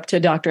really look up to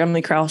Dr.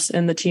 Emily Krause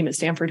and the team at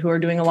Stanford who are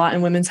doing a lot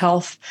in women's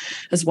health,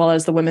 as well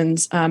as the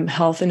women's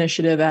health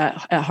initiative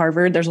at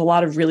Harvard. There's a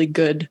lot of really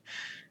good,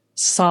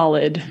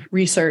 solid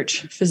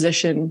research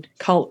physician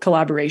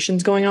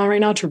collaborations going on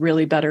right now to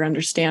really better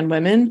understand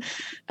women.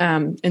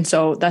 And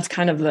so that's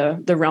kind of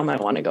the realm I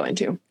want to go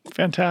into.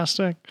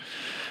 Fantastic.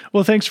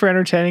 Well, thanks for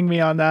entertaining me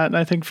on that. And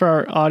I think for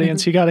our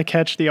audience, you got to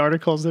catch the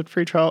articles that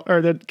Freetrail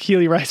or that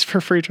Keely writes for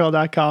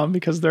freetrail.com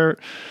because they're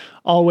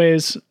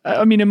always,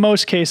 in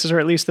most cases, or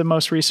at least the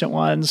most recent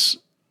ones,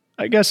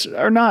 I guess,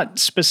 are not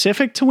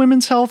specific to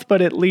women's health,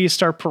 but at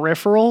least are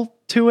peripheral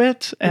to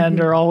it and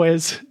are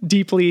always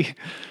deeply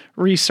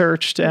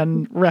researched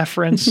and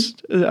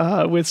referenced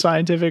with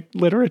scientific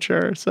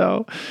literature.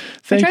 So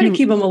thank you. I'm trying to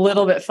keep them a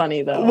little bit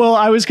funny though. Well,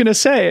 I was going to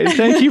say,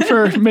 thank you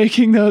for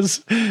making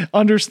those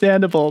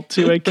understandable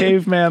to a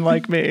caveman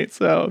like me.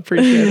 So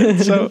appreciate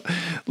it. So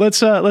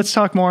let's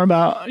talk more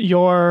about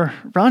your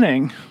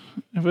running.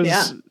 It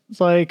was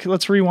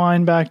let's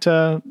rewind back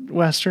to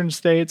Western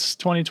States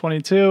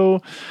 2022.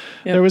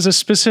 Yep. There was a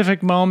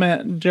specific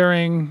moment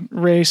during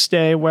race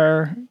day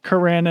where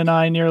Corinne and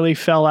I nearly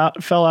fell out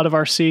of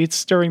our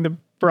seats during the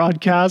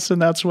broadcast. And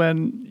that's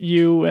when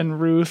you and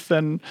Ruth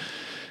and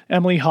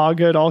Emily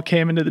Hoggood all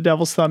came into the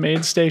Devil's Thumb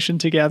aid station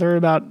together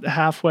about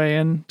halfway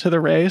into the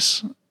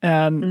race.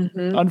 And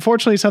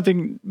unfortunately,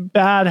 something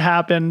bad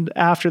happened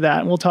after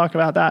that. And we'll talk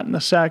about that in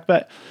a sec.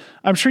 But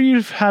I'm sure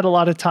you've had a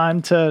lot of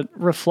time to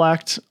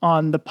reflect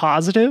on the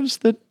positives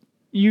that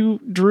you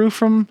drew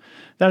from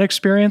that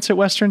experience at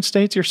Western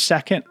States, your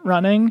second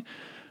running.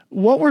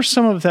 What were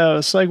some of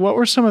those? What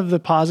were some of the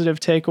positive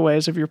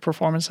takeaways of your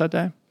performance that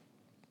day?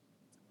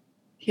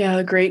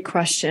 Yeah, great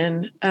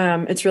question.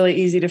 It's really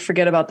easy to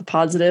forget about the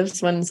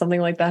positives when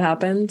something like that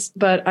happens.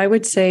 But I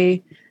would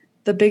say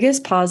the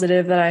biggest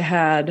positive that I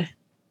had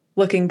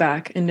looking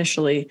back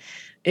initially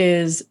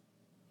is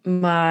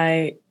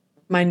my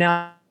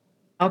now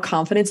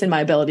confidence in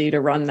my ability to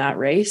run that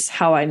race,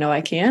 how I know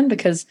I can,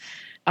 because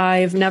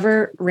I've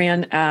never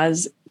ran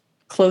as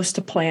close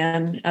to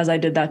plan as I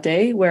did that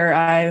day, where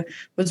I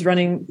was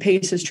running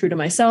paces true to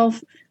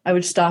myself. I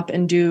would stop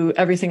and do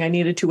everything I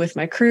needed to with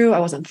my crew. I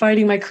wasn't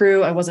fighting my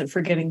crew. I wasn't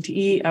forgetting to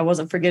eat. I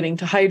wasn't forgetting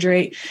to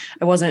hydrate.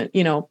 I wasn't,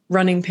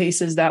 running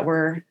paces that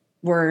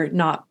were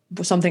not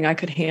something I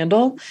could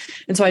handle.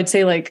 And so I'd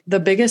say like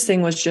the biggest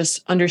thing was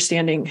just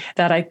understanding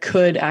that I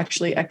could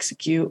actually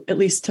execute at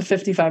least to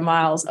 55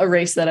 miles, a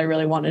race that I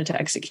really wanted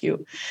to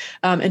execute.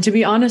 And to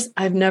be honest,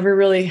 I've never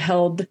really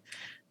held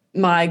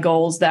my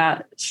goals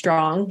that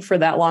strong for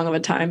that long of a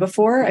time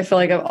before. I feel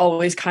like I've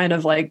always kind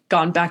of like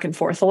gone back and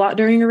forth a lot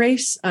during a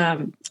race.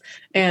 And,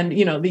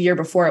 the year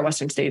before at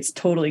Western States,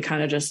 totally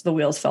kind of just the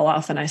wheels fell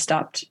off and I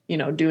stopped,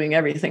 doing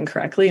everything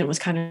correctly and was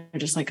kind of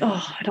just like,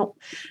 I don't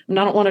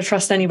want to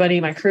trust anybody,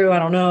 my crew. I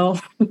don't know.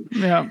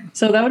 Yeah.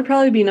 So that would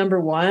probably be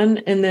number one.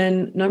 And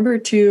then number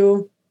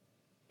two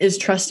is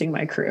trusting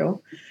my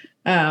crew.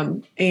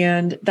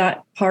 And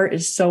that part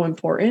is so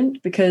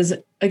important because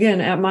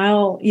again, at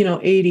mile,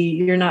 80,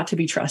 you're not to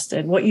be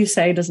trusted. What you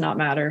say does not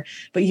matter,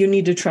 but you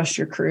need to trust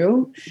your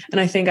crew.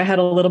 And I think I had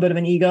a little bit of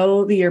an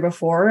ego the year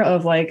before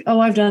of like,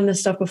 I've done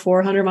this stuff before.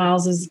 100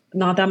 miles is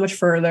not that much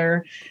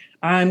further.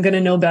 I'm going to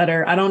know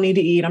better. I don't need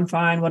to eat. I'm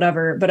fine,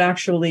 whatever. But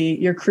actually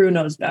your crew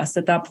knows best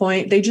at that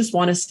point. They just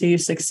want to see you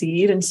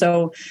succeed. And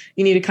so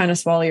you need to kind of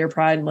swallow your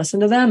pride and listen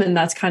to them. And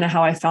that's kind of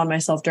how I found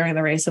myself during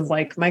the race of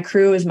like, my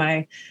crew is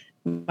my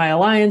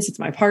alliance, it's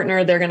my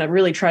partner. They're going to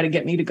really try to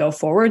get me to go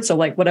forward. So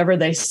like whatever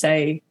they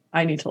say,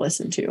 I need to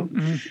listen to.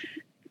 Mm-hmm.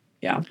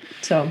 Yeah.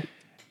 So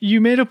you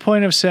made a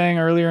point of saying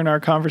earlier in our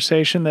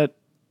conversation that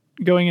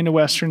going into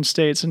Western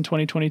States in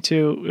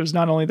 2022, it was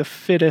not only the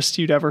fittest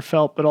you'd ever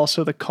felt, but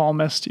also the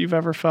calmest you've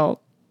ever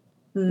felt.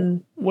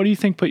 What do you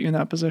think put you in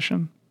that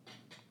position?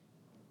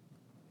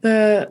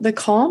 The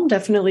calm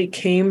definitely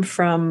came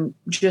from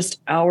just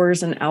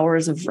hours and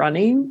hours of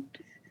running.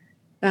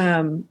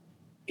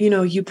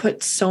 You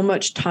put so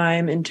much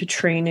time into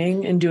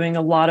training and doing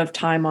a lot of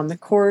time on the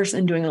course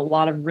and doing a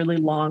lot of really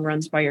long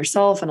runs by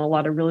yourself and a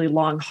lot of really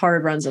long,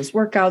 hard runs as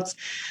workouts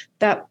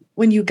that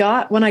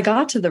when I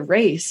got to the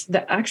race,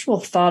 the actual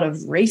thought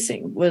of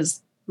racing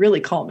was really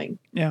calming.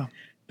 Yeah.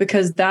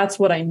 Because that's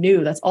what I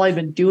knew. That's all I've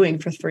been doing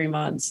for 3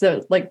 months.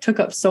 So like took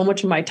up so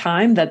much of my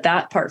time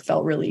that part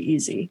felt really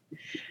easy.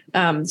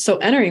 So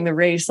entering the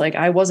race, like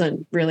I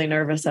wasn't really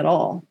nervous at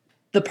all.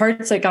 The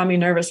parts that got me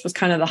nervous was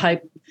kind of the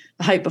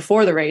hype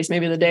before the race,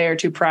 maybe the day or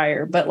two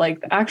prior, but like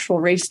the actual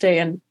race day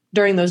and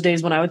during those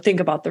days when I would think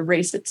about the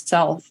race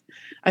itself,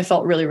 I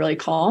felt really, really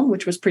calm,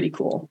 which was pretty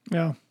cool.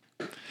 Yeah.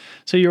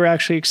 So you were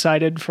actually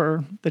excited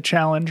for the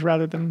challenge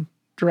rather than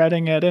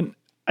dreading it. And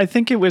I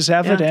think it was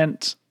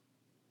evident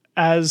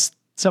as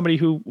somebody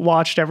who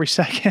watched every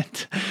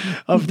second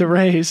of the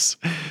race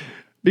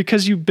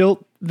because you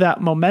built that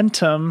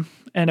momentum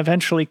and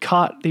eventually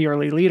caught the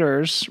early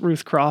leaders,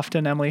 Ruth Croft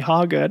and Emily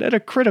Hawgood, at a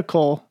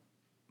critical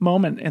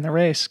moment in the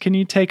race. Can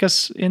you take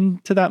us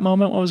into that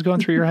moment? What was going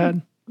through your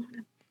head?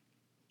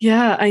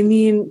 Yeah, I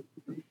mean,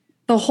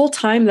 the whole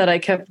time that I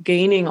kept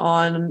gaining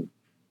on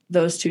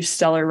those two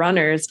stellar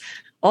runners,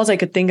 all I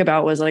could think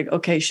about was like,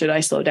 okay, should I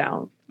slow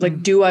down?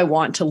 Like, do I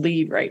want to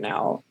leave right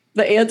now?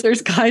 The answer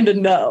is kind of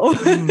no.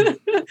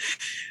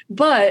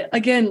 But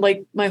again,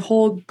 like my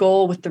whole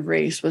goal with the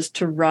race was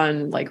to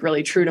run like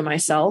really true to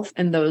myself.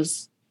 And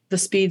the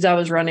speeds I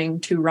was running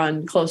to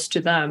run close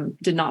to them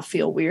did not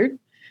feel weird.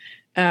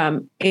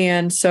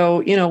 And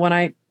so, when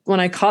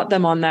I caught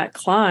them on that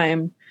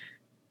climb,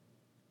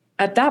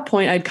 at that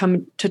point, I'd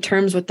come to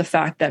terms with the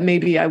fact that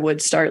maybe I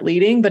would start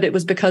leading, but it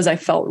was because I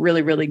felt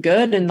really, really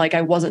good. And like,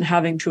 I wasn't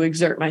having to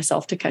exert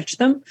myself to catch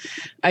them.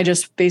 I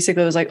just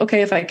basically was like,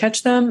 okay, if I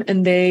catch them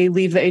and they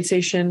leave the aid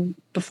station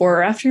before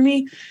or after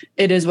me,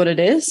 it is what it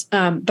is.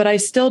 But I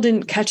still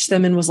didn't catch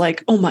them and was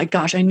like, oh my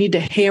gosh, I need to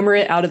hammer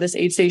it out of this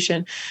aid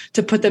station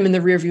to put them in the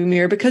rearview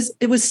mirror because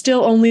it was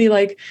still only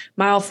like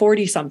mile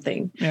 40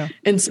 something. Yeah.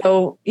 And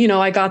so,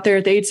 I got there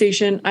at the aid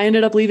station. I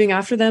ended up leaving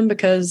after them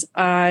because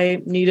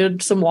I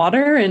needed some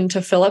water and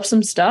to fill up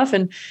some stuff.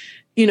 And,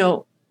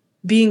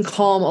 being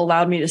calm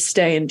allowed me to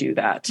stay and do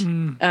that.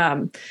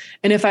 And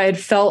if I had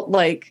felt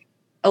like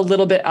a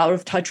little bit out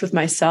of touch with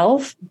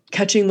myself,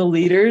 catching the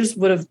leaders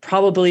would have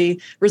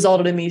probably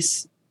resulted in me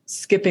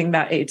skipping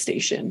that aid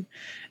station.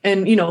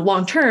 And,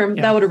 long term,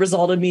 that would have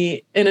resulted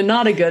me in a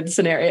not a good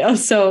scenario.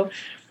 So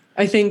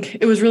I think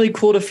it was really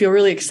cool to feel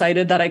really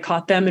excited that I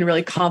caught them and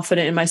really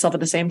confident in myself at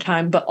the same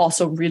time, but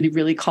also really,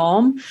 really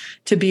calm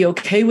to be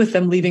okay with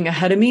them leaving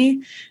ahead of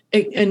me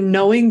and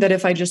knowing that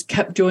if I just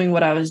kept doing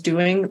what I was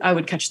doing, I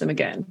would catch them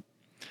again.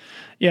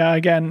 Yeah.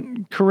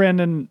 Again, Corinne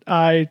and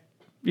I,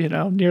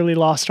 nearly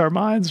lost our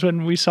minds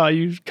when we saw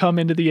you come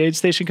into the aid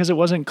station because it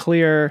wasn't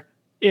clear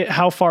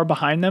how far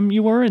behind them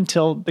you were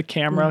until the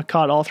camera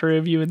caught all three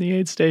of you in the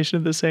aid station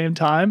at the same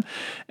time.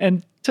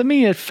 And to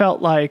me, it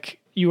felt like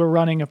you were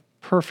running a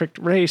perfect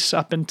race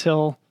up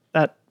until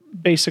that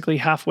basically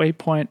halfway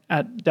point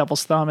at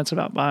Devil's Thumb. It's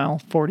about mile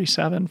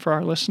 47 for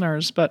our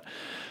listeners. But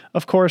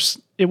of course,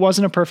 it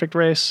wasn't a perfect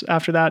race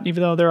after that,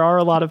 even though there are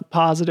a lot of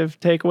positive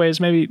takeaways.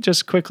 Maybe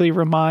just quickly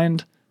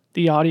remind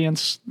the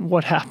audience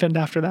what happened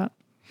after that.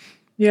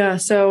 Yeah.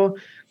 So,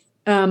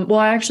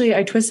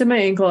 I twisted my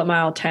ankle at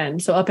mile 10.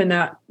 So up in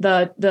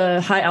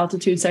the high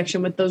altitude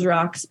section with those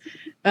rocks,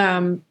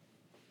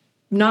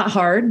 not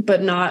hard,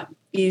 but not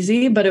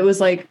easy, but it was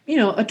like,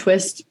 a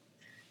twist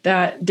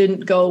that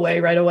didn't go away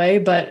right away.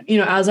 But,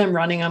 as I'm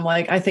running, I'm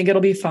like, I think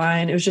it'll be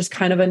fine. It was just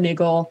kind of a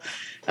niggle.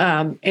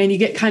 And you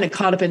get kind of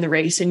caught up in the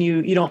race and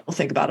you don't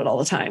think about it all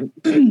the time,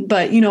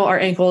 but our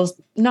ankles,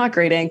 not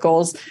great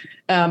ankles.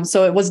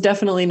 So it was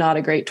definitely not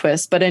a great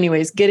twist, but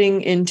anyways,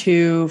 getting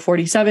into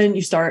 47,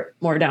 you start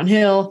more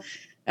downhill,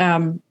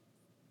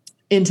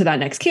 into that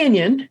next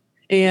canyon,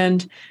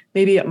 and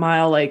maybe at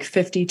mile like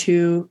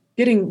 52,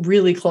 getting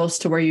really close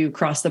to where you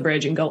cross the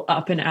bridge and go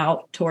up and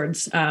out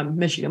towards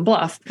Michigan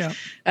Bluff.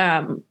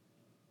 Yeah.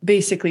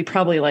 Basically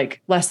probably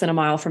like less than a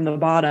mile from the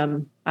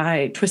bottom,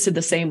 I twisted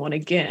the same one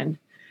again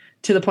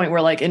to the point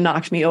where like it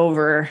knocked me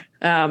over.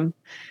 And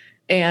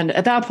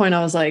at that point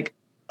I was like,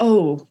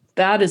 oh,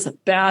 that is a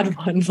bad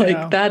one.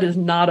 Like that is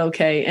not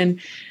okay. And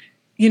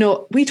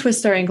we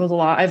twist our ankles a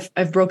lot.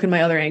 I've broken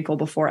my other ankle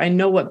before. I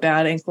know what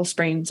bad ankle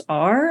sprains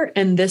are.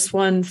 And this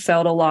one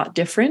felt a lot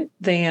different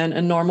than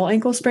a normal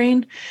ankle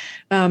sprain.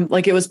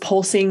 Like it was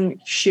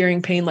pulsing,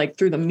 shearing pain, like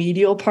through the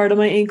medial part of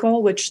my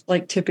ankle, which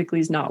like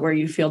typically is not where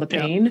you feel the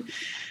pain.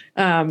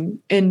 Yeah.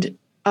 And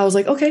I was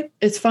like, okay,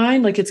 it's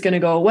fine. Like it's going to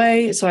go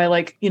away. So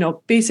I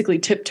basically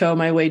tiptoe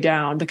my way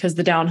down because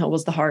the downhill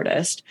was the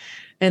hardest.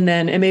 And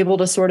then I'm able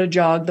to sort of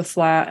jog the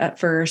flat at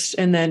first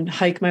and then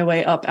hike my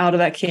way up out of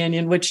that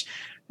canyon, which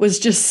was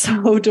just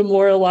so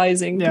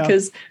demoralizing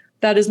because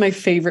that is my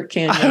favorite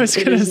canyon.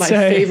 It is my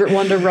favorite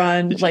one to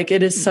run. Like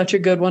it is such a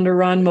good one to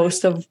run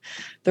most of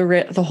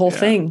the whole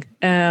thing.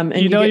 And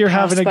you're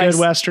having a good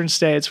Western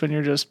States when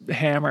you're just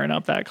hammering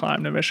up that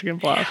climb to Michigan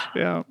Bluff.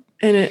 Yeah.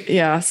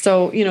 And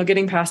so,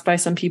 getting passed by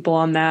some people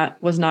on that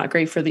was not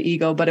great for the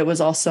ego, but it was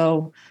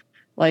also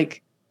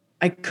like,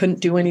 I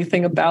couldn't do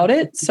anything about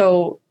it.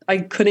 So I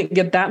couldn't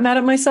get that mad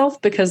at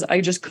myself because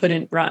I just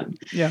couldn't run.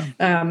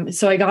 Yeah.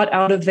 So I got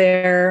out of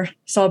there,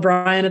 saw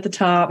Brian at the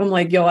top. I'm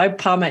like, yo, I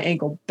popped my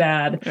ankle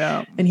bad.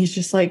 Yeah. And he's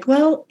just like,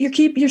 well,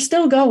 you're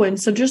still going.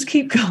 So just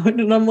keep going.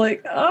 And I'm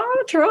like,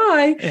 I'll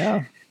try.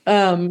 Yeah.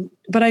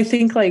 But I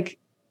think like,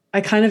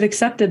 I kind of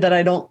accepted that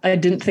I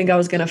didn't think I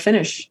was going to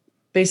finish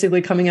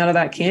basically coming out of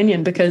that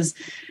canyon because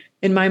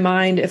in my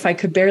mind, if I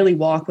could barely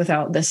walk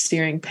without this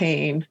searing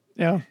pain,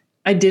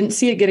 I didn't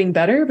see it getting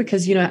better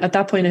because, at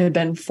that point it had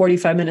been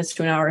 45 minutes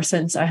to an hour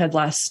since I had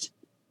last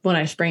when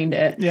I sprained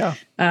it. Yeah.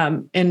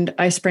 And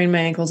I sprained my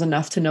ankles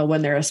enough to know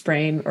when they're a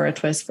sprain or a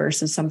twist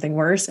versus something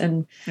worse.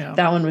 And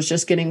that one was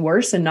just getting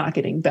worse and not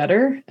getting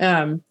better.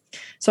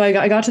 So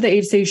I got to the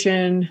aid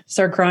station,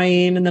 started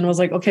crying, and then was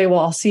like, okay, well,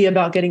 I'll see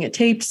about getting it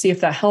taped, see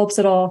if that helps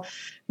at all.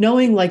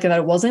 Knowing like that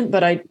it wasn't,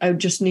 but I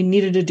just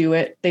needed to do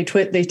it. They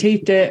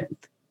taped it.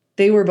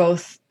 They were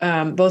both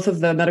of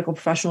the medical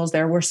professionals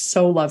there were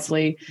so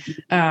lovely,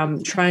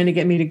 trying to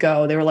get me to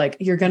go. They were like,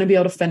 you're going to be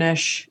able to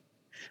finish.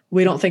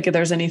 We don't think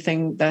there's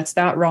anything that's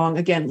that wrong.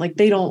 Again, like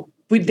they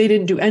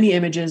didn't do any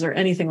images or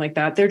anything like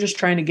that. They're just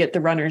trying to get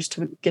the runners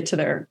to get to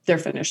their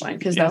finish line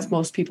because that's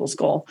most people's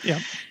goal. Yeah.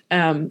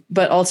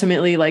 But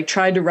ultimately like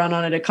tried to run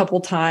on it a couple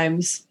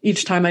times.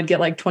 Each time I'd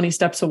get like 20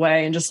 steps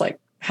away and just like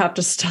have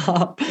to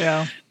stop.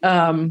 Yeah.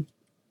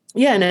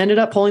 And I ended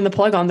up pulling the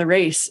plug on the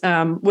race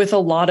with a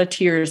lot of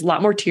tears, a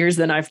lot more tears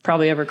than I've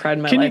probably ever cried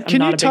in my life.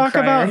 Can you talk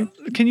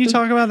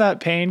about that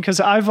pain? Because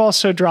I've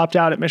also dropped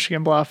out at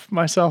Michigan Bluff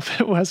myself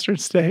at Western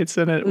States,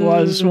 and it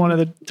was one of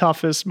the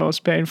toughest,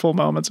 most painful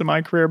moments in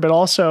my career, but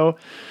also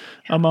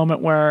a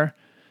moment where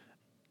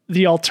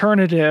the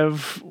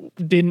alternative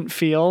didn't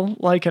feel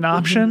like an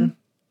option.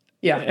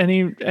 Yeah.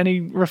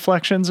 Any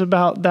reflections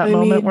about that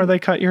moment where they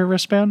cut your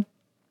wristband?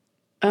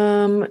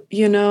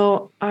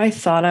 I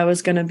thought I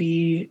was going to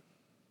be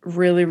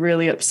really,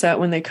 really upset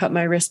when they cut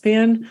my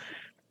wristband,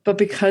 but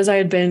because I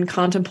had been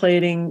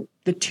contemplating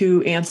the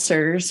two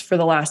answers for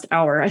the last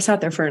hour, I sat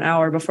there for an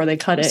hour before they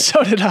cut it.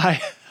 So did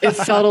I. It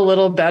felt a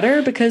little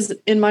better because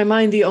in my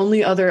mind, the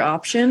only other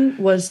option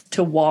was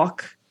to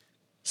walk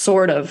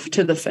sort of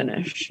to the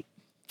finish.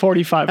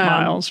 45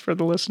 miles for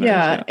the listeners.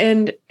 Yeah.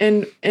 And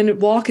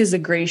walk is a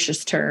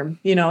gracious term,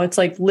 it's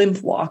like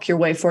limp walk your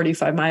way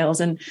 45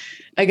 miles. And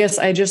I guess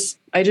I just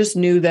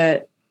knew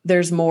that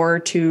there's more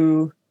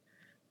to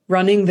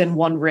running than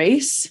one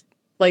race,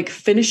 like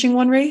finishing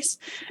one race.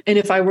 And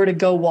if I were to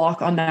go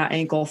walk on that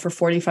ankle for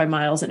 45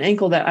 miles, an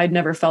ankle that I'd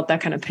never felt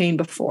that kind of pain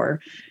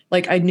before,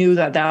 like I knew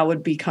that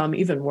would become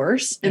even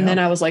worse. And then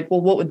I was like, well,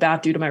 what would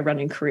that do to my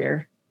running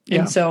career?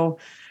 And so,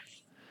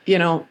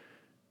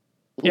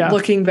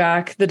 looking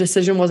back, the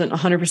decision wasn't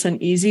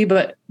 100% easy,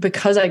 but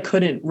because I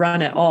couldn't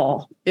run at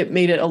all, it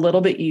made it a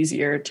little bit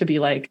easier to be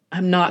like,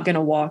 I'm not going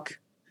to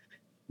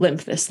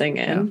limp this thing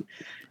in,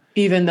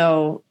 even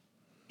though,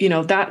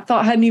 that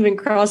thought hadn't even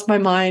crossed my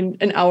mind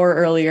an hour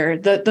earlier.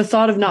 The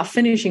thought of not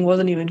finishing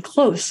wasn't even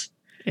close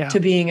to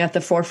being at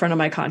the forefront of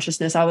my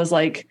consciousness. I was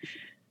like,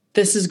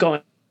 this is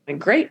going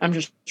great. I'm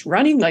just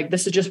running. Like,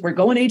 this is just, we're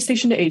going aid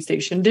station to aid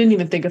station. Didn't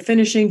even think of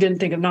finishing, didn't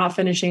think of not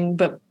finishing,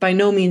 but by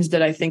no means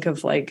did I think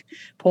of like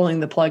pulling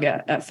the plug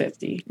at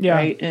 50,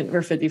 right?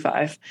 Or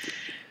 55.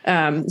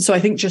 So I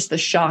think just the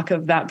shock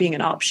of that being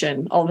an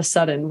option all of a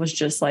sudden was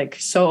just like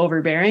so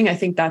overbearing. I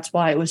think that's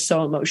why it was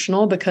so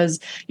emotional, because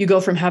you go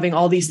from having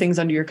all these things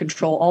under your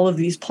control, all of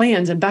these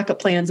plans and backup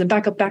plans and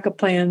backup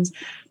plans.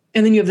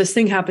 And then you have this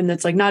thing happen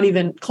that's like not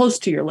even close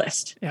to your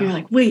list. Yeah. You're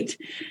like,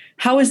 wait,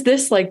 how is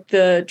this like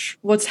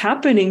what's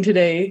happening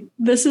today?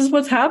 This is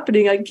what's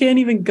happening. I can't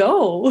even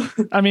go.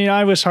 I mean,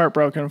 I was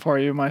heartbroken for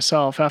you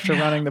myself after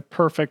running the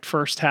perfect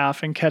first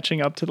half and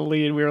catching up to the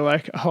lead. We were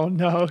like, oh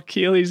no,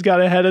 Keely's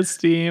got ahead of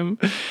steam.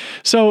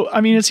 So, I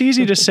mean, it's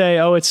easy to say,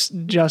 oh, it's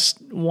just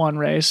one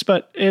race,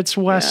 but it's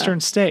Western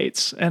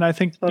States. And I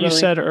think you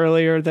said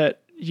earlier that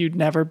you'd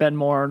never been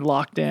more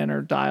locked in or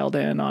dialed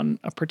in on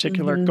a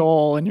particular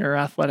goal in your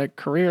athletic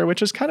career,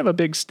 which is kind of a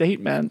big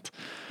statement.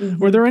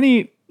 Were there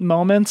any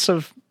moments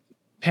of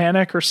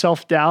panic or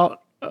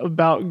self-doubt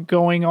about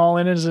going all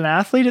in as an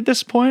athlete at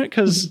this point?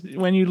 Because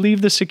when you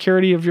leave the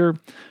security of your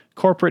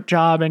corporate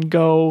job and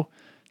go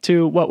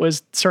to what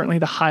was certainly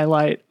the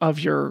highlight of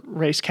your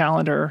race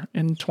calendar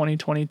in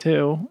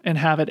 2022 and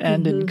have it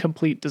end in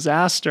complete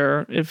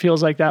disaster, it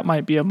feels like that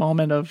might be a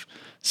moment of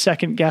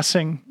second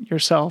guessing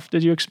yourself.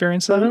 Did you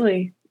experience that?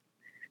 Totally.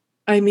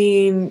 I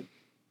mean,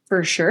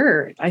 for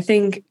sure. I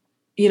think,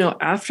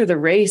 after the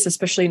race,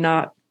 especially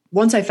not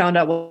once I found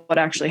out what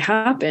actually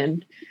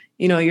happened,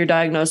 you're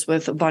diagnosed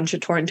with a bunch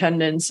of torn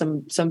tendons,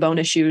 some bone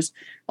issues.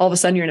 All of a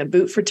sudden you're in a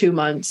boot for 2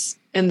 months.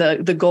 And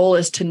the goal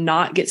is to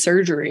not get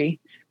surgery,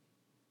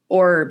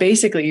 or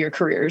basically your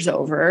career's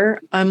over.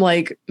 I'm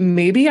like,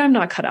 maybe I'm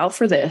not cut out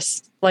for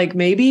this. Like,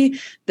 maybe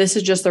this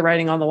is just the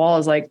writing on the wall,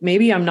 is like,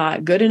 maybe I'm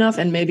not good enough.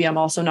 And maybe I'm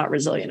also not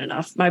resilient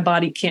enough. My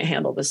body can't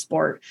handle this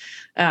sport.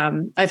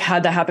 I've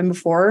had that happen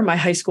before. My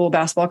high school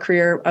basketball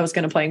career, I was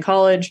going to play in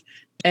college,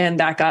 and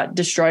that got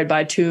destroyed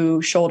by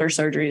 2 shoulder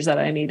surgeries that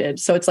I needed.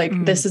 So it's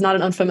like, this is not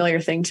an unfamiliar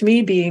thing to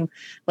me, being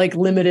like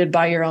limited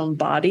by your own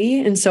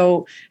body. And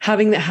so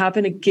having that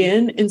happen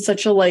again in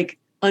such a like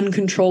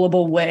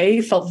uncontrollable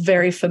way felt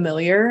very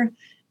familiar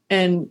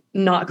and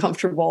not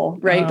comfortable,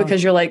 right?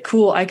 Because you're like,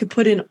 cool, I could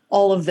put in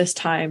all of this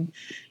time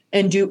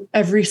and do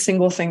every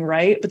single thing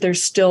right, but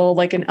there's still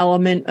like an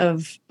element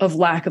of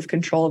lack of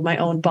control of my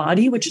own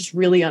body, which is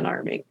really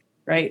unarming,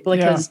 right?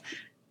 Because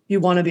you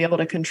want to be able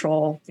to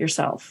control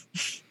yourself.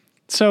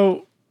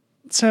 So,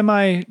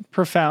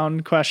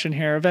 semi-profound question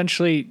here.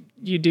 Eventually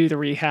you do the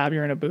rehab,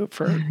 you're in a boot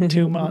for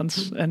 2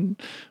 months, and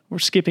we're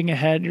skipping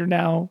ahead. You're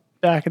now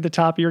back at the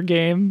top of your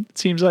game. It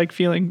seems like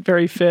feeling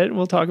very fit.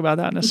 We'll talk about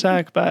that in a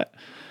sec, but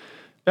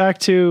back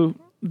to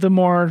the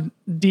more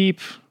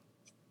deep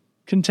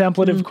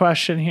contemplative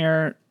question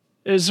here.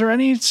 Is there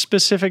any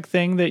specific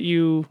thing that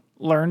you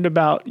learned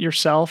about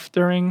yourself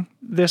during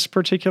this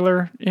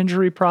particular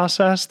injury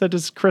process that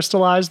is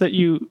crystallized that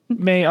you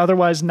may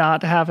otherwise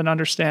not have an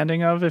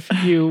understanding of if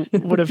you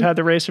would have had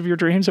the race of your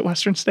dreams at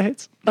Western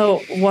States?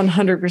 Oh,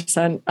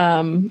 100%.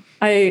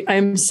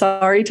 I'm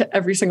sorry to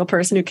every single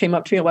person who came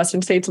up to me at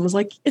Western States and was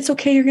like, it's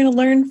okay, you're going to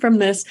learn from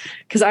this.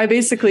 Because I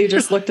basically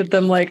just looked at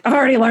them like, I've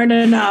already learned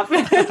enough.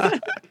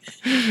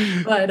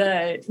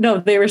 But no,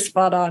 they were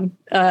spot on.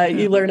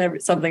 You learn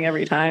something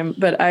every time.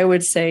 But I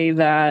would say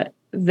that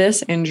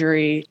this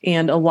injury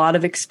and a lot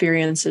of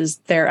experiences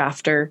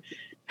thereafter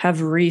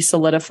have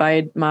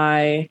re-solidified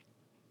my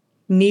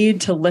need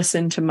to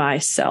listen to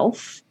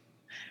myself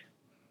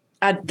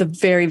at the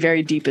very,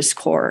 very deepest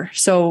core.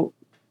 So,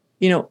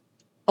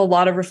 a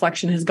lot of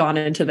reflection has gone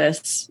into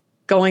this.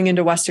 Going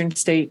into Western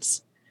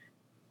States,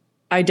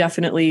 I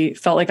definitely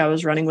felt like I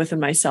was running within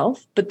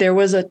myself, but there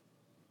was a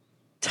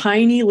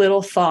tiny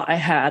little thought I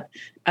had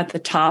at the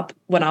top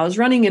when I was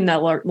running in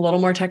that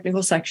little more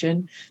technical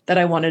section that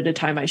I wanted to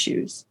tie my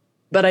shoes,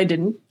 but I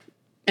didn't.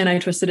 And I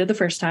twisted it the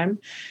first time.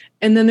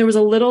 And then there was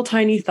a little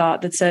tiny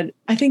thought that said,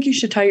 I think you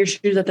should tie your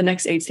shoes at the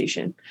next aid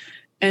station.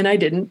 And I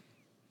didn't.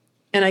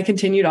 And I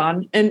continued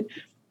on. And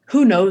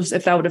who knows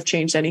if that would have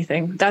changed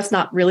anything? That's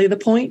not really the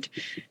point.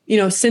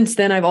 Since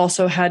then, I've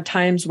also had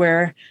times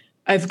where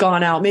I've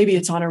gone out, maybe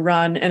it's on a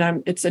run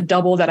and it's a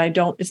double that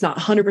it's not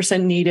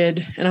 100%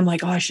 needed. And I'm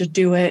like, oh, I should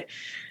do it.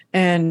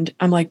 And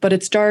I'm like, but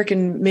it's dark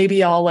and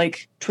maybe I'll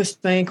like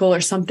twist my ankle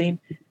or something.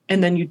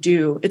 And then you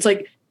do. It's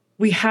like,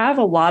 we have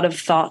a lot of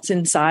thoughts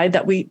inside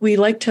that we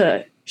like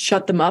to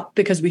shut them up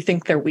because we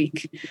think they're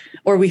weak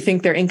or we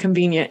think they're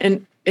inconvenient.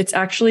 And it's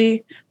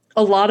actually,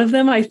 a lot of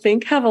them, I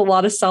think, have a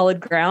lot of solid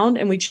ground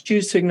and we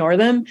choose to ignore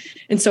them.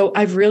 And so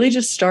I've really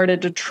just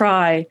started to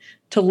try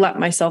to let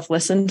myself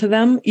listen to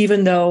them,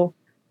 even though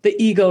the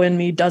ego in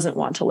me doesn't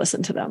want to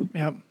listen to them.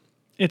 Yep.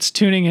 It's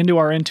tuning into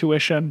our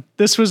intuition.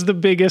 This was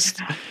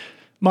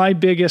my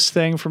biggest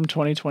thing from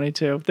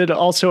 2022 that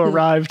also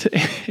arrived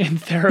in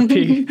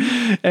therapy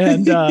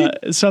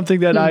and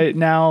something that I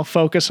now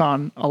focus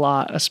on a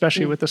lot,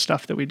 especially with the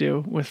stuff that we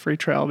do with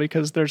Freetrail,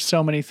 because there's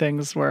so many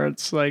things where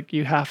it's like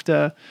you have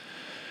to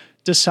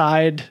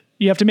decide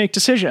you have to make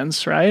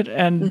decisions, right?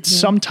 And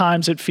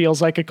sometimes it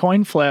feels like a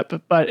coin flip,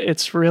 but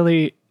it's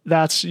really,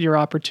 that's your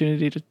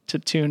opportunity to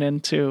tune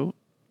into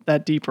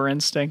that deeper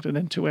instinct and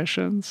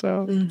intuition.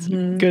 So it's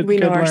good. We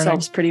know learning.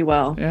 ourselves pretty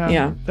well.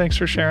 Yeah. Thanks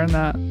for sharing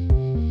that.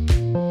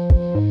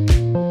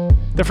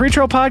 The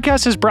Freetrail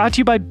podcast is brought to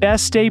you by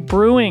Best Day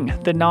Brewing,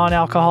 the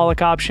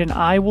non-alcoholic option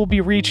I will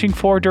be reaching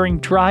for during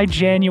dry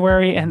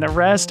January and the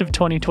rest of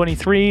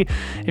 2023.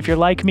 If you're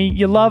like me,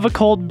 you love a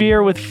cold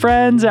beer with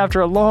friends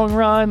after a long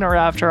run or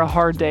after a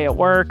hard day at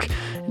work.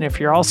 And if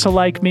you're also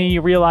like me,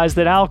 you realize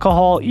that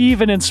alcohol,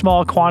 even in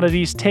small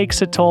quantities,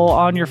 takes a toll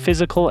on your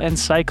physical and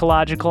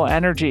psychological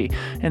energy,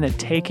 and that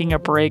taking a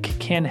break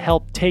can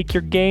help take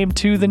your game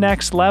to the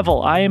next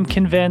level. I am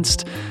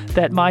convinced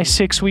that my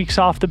 6 weeks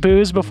off the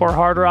booze before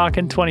Hard Rock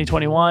in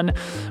 2021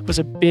 was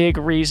a big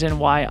reason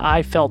why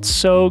I felt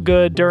so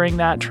good during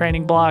that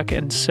training block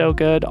and so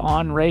good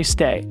on race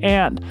day.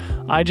 And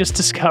I just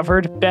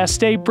discovered Best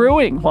Day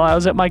Brewing while I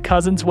was at my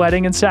cousin's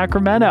wedding in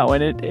Sacramento,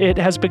 and it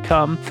has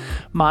become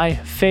my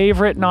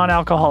favorite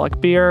non-alcoholic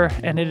beer,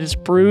 and it is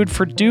brewed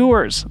for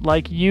doers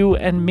like you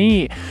and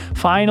me.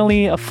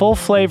 Finally, a full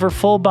flavor,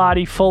 full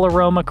body, full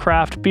aroma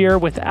craft beer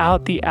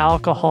without the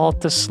alcohol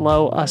to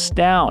slow us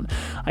down.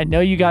 I know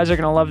you guys are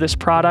going to love this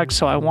product,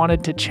 so I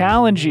wanted to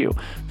challenge you,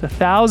 the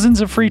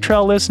thousands of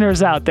Freetrail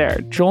listeners out there.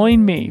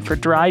 Join me for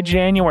dry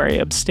January,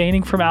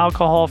 abstaining from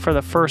alcohol for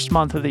the first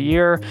month of the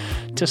year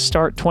to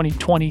start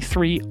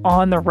 2023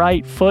 on the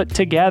right foot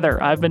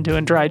together. I've been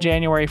doing dry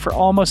January for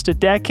almost a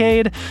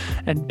decade,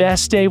 and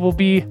Best Day will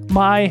be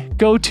my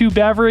go-to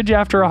beverage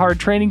after a hard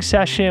training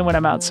session when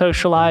I'm out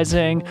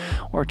socializing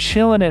or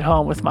chilling at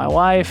home with my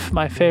wife.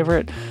 My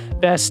favorite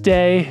Best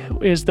Day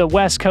is the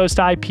West Coast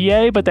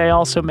IPA, but they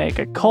also make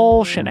a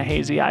Kolsch and a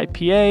hazy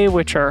IPA,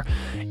 which are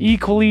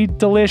equally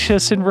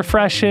delicious and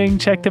refreshing.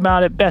 Check them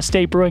out at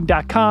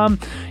bestdaybrewing.com.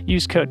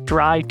 Use code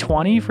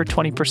DRY20 for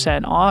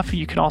 20% off.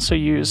 You can also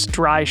use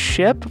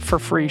DryShip for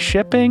free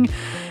shipping.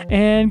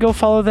 And go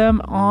follow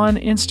them on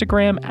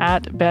Instagram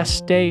at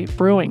Best Day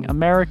Brewing,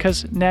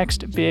 America's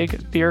next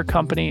big beer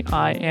company,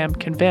 I am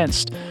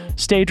convinced.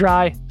 Stay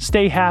dry,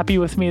 stay happy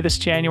with me this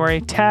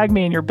January. Tag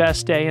me in your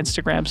Best Day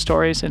Instagram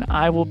stories, and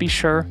I will be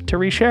sure to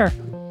reshare.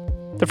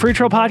 The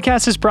Freetrail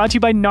podcast is brought to you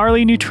by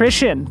Gnarly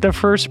Nutrition, the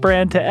first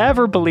brand to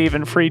ever believe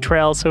in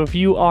Freetrail. So if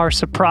you are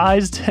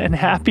surprised and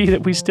happy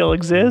that we still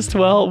exist,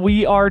 well,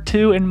 we are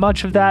too, and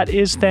much of that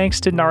is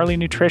thanks to Gnarly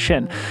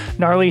Nutrition.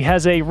 Gnarly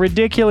has a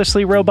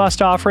ridiculously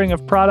robust offering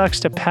of products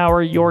to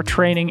power your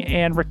training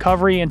and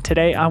recovery, and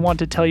today I want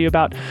to tell you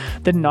about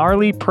the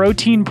Gnarly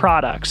protein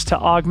products to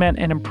augment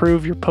and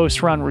improve your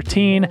post-run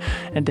routine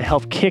and to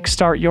help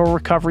kickstart your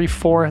recovery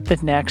for the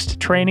next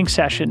training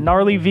session.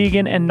 Gnarly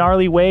Vegan and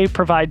Gnarly Whey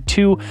provide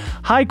two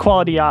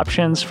high-quality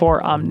options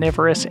for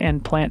omnivorous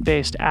and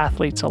plant-based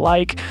athletes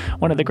alike.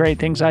 One of the great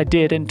things I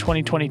did in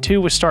 2022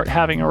 was start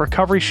having a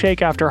recovery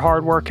shake after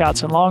hard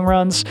workouts and long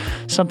runs,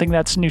 something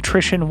that's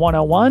nutrition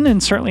 101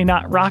 and certainly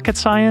not rocket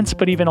science,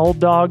 but even old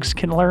dogs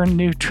can learn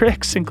new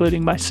tricks,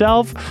 including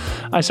myself.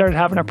 I started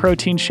having a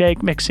protein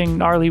shake, mixing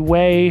Gnarly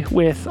Whey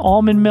with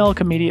almond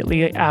milk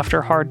immediately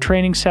after hard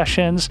training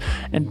sessions,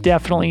 and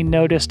definitely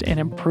noticed an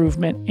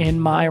improvement in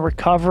my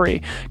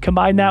recovery.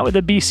 Combine that with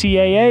the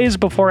BCAAs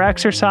before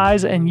exercise,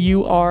 and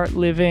you are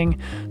living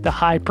the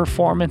high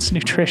performance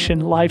nutrition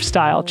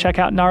lifestyle. Check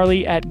out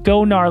Gnarly at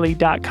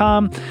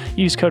gonarly.com.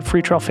 Use code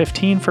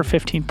Freetrail15 for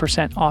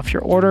 15% off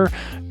your order.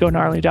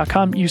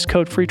 Gonarly.com. Use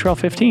code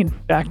Freetrail15.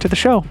 Back to the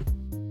show.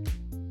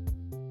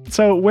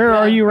 So where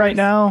are you right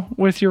now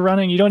with your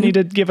running? You don't need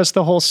to give us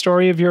the whole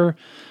story of your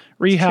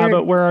rehab,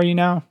 but where are you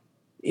now?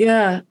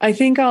 Yeah, I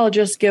think I'll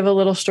just give a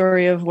little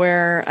story of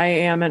where I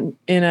am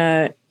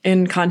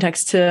in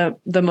context to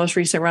the most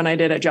recent run I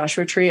did at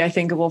Joshua Tree. I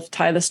think it will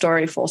tie the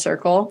story full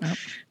circle. Yep.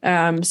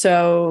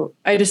 So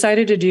I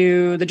decided to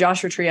do the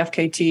Joshua Tree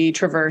FKT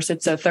Traverse.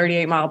 It's a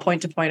 38-mile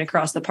point-to-point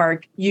across the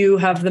park. You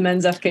have the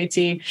men's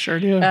FKT. Sure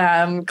do.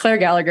 Claire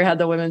Gallagher had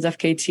the women's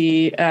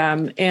FKT.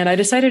 And I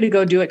decided to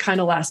go do it kind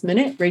of last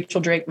minute.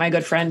 Rachel Drake, my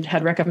good friend,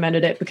 had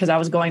recommended it because I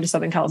was going to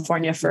Southern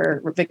California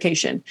for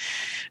vacation.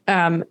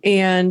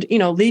 And,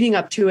 leading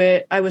up to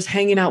it, I was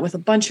hanging out with a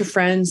bunch of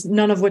friends,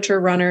 none of which are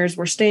runners.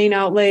 We're staying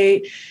out late.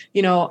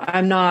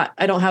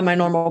 I don't have my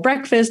normal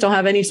breakfast, don't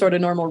have any sort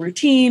of normal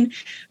routine.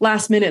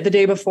 Last minute, the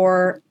day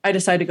before, I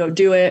decided to go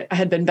do it. I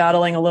had been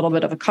battling a little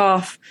bit of a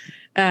cough.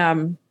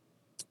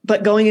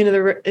 But going into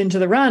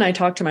the run, I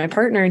talked to my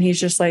partner and he's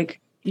just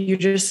like, you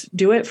just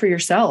do it for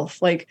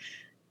yourself. Like,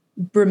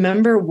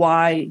 remember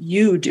why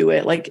you do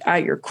it, like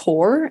at your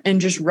core,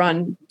 and just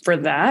run for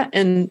that.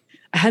 And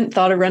I hadn't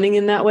thought of running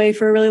in that way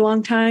for a really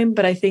long time,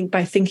 but I think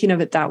by thinking of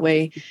it that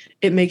way,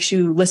 it makes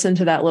you listen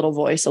to that little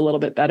voice a little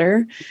bit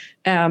better.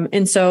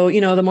 And so,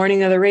 the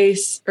morning of the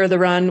race or the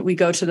run, we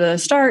go to the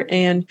start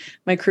and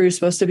my crew is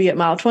supposed to be at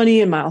mile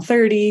 20 and mile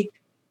 30.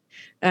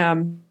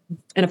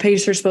 and a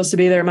pacer's supposed to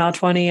be there at mile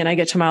 20, and I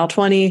get to mile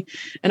 20,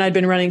 and I'd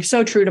been running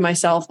so true to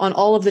myself on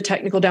all of the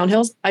technical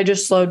downhills. I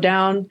just slowed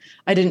down.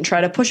 I didn't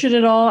try to push it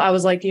at all. I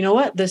was like, you know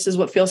what? This is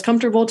what feels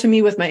comfortable to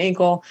me with my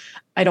ankle.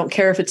 I don't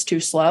care if it's too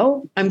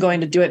slow. I'm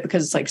going to do it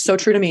because it's like so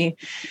true to me.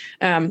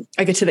 I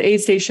get to the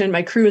aid station.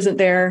 My crew isn't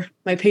there.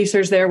 My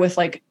pacer's there with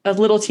like a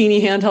little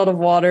teeny handheld of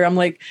water. I'm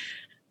like,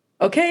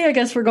 okay, I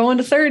guess we're going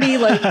to 30,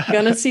 like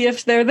gonna see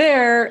if they're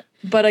there.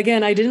 But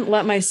again, I didn't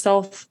let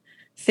myself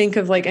think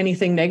of like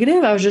anything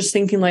negative. I was just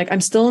thinking like,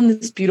 I'm still in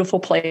this beautiful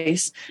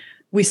place.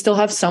 We still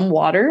have some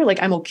water.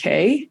 Like I'm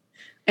okay.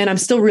 And I'm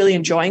still really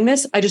enjoying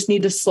this. I just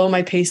need to slow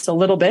my pace a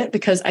little bit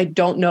because I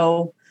don't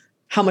know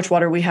how much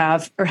water we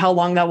have or how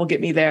long that will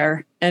get me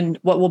there and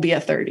what will be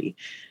at 30.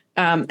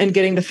 And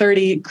getting to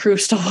 30, crew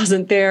still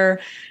wasn't there.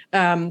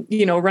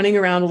 Running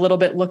around a little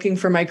bit looking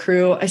for my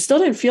crew. I still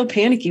didn't feel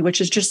panicky, which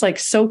is just like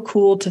so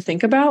cool to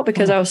think about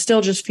because I was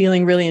still just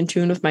feeling really in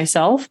tune with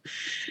myself.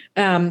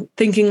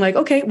 Thinking like,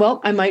 okay,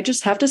 well, I might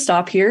just have to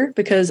stop here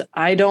because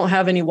I don't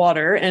have any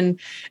water. And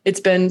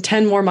it's been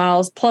 10 more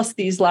miles plus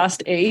these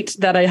last 8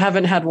 that I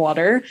haven't had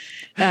water.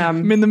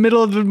 I'm in the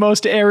middle of the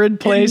most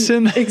arid place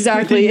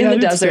exactly in the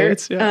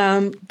desert. States,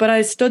 yeah. But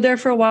I stood there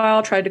for a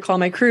while, tried to call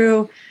my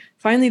crew.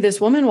 Finally, this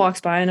woman walks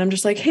by and I'm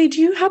just like, hey,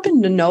 do you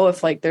happen to know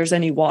if like there's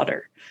any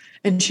water?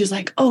 And she's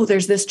like, oh,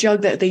 there's this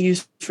jug that they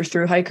use for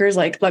through hikers.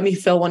 Like, let me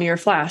fill one of your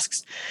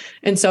flasks.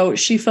 And so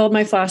she filled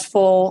my flask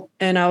full.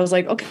 And I was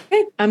like,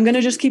 okay, I'm going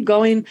to just keep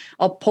going.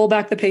 I'll pull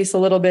back the pace a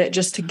little bit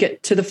just to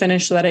get to the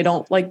finish so that I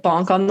don't like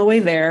bonk on the way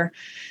there.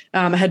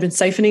 I had been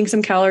siphoning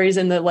some calories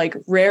in the like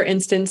rare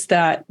instance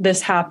that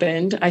this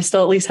happened. I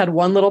still at least had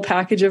one little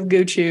package of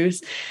goo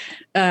chews.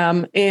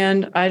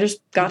 And I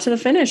just got to the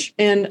finish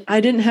and I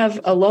didn't have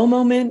a low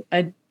moment.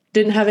 I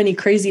didn't have any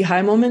crazy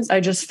high moments. I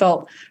just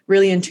felt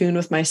really in tune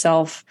with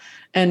myself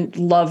and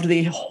loved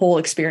the whole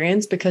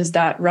experience because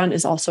that run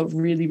is also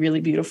really, really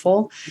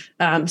beautiful.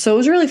 So it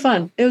was really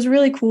fun. It was a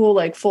really cool,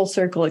 like full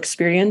circle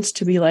experience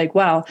to be like,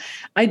 wow,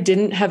 I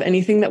didn't have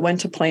anything that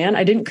went to plan.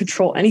 I didn't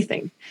control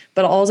anything,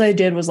 but all I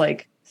did was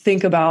like,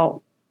 think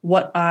about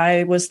what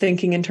I was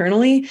thinking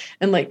internally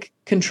and like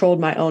controlled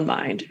my own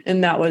mind.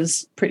 And that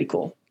was pretty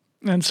cool.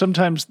 And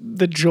sometimes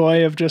the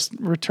joy of just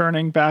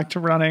returning back to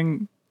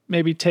running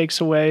maybe takes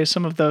away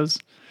some of those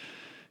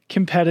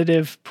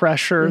competitive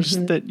pressures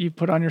that you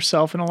put on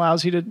yourself and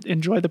allows you to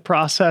enjoy the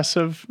process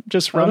of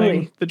just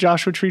running the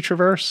Joshua Tree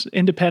Traverse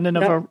independent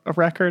of a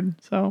record.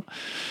 So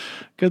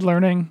good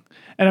learning.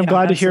 And I'm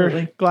glad to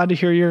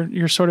hear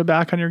you're sort of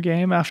back on your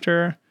game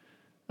after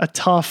a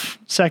tough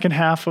second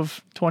half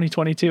of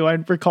 2022. I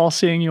recall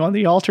seeing you on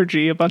the Alter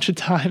G a bunch of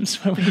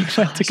times when we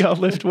went to go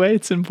lift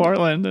weights in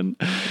Portland,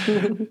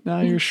 and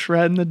now you're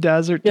shredding the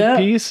desert to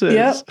pieces.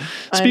 Yep.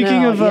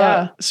 Speaking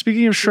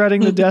of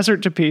shredding the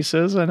desert to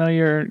pieces, I know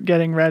you're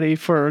getting ready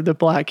for the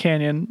Black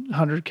Canyon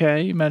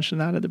 100K. You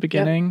mentioned that at the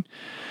beginning.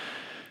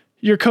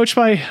 You're coached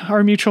by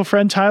our mutual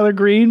friend, Tyler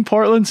Green,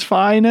 Portland's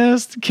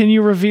finest. Can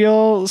you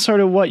reveal sort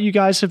of what you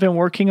guys have been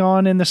working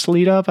on in this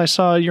lead up? I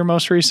saw your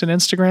most recent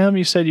Instagram.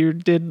 You said you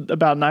did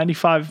about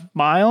 95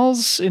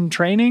 miles in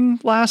training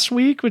last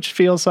week, which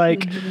feels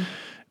like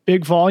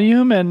big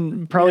volume,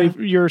 and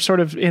probably you're sort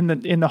of in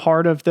the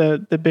heart of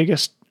the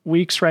biggest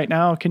weeks right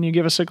now. Can you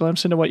give us a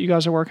glimpse into what you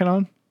guys are working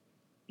on?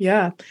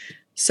 Yeah.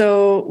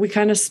 So we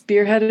kind of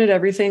spearheaded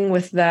everything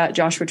with that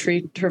Joshua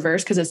Tree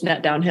Traverse because it's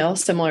net downhill,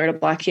 similar to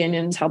Black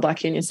Canyon's, how Black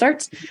Canyon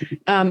starts.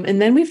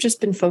 And then we've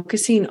just been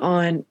focusing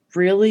on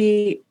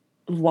really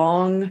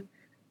long,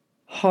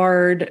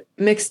 hard,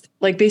 mixed,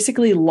 like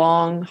basically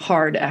long,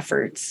 hard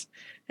efforts.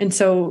 And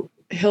so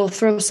he'll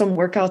throw some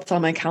workouts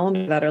on my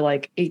calendar that are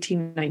like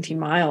 18, 19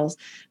 miles,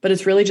 but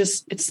it's really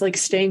just, it's like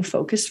staying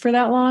focused for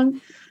that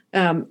long.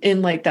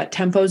 In like that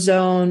tempo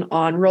zone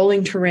on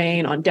rolling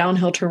terrain, on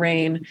downhill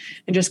terrain,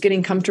 and just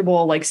getting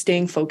comfortable, like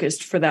staying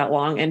focused for that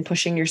long and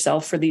pushing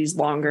yourself for these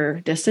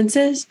longer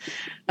distances.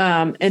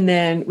 And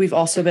then we've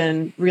also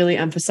been really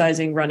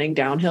emphasizing running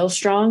downhill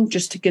strong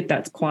just to get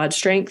that quad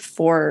strength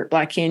for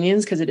Black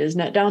Canyons because it is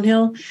net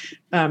downhill.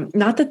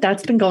 Not that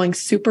that's been going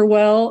super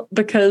well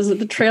because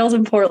the trails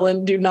in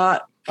Portland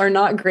are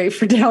not great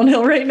for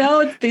downhill right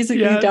now. It's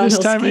basically downhill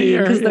skiing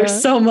because they're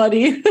so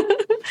muddy.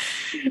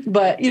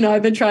 But,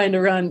 I've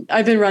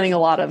been running a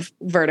lot of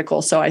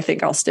vertical. So I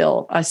think I'm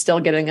still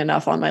getting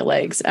enough on my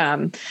legs.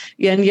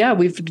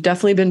 We've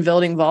definitely been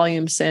building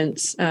volume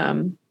since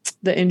the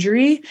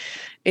injury,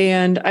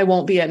 and I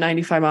won't be at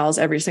 95 miles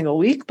every single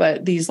week,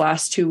 but these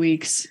last 2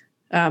 weeks,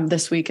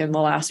 this week and the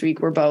last week,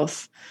 we're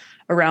both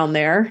around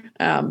there.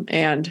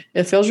 And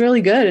it feels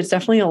really good. It's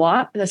definitely a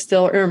lot.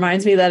 It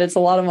reminds me that it's a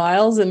lot of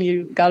miles and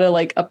you got to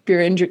like up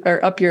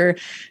your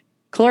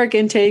caloric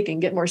intake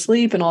and get more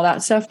sleep and all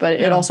that stuff. But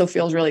it also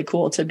feels really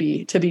cool to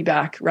be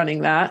back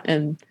running that.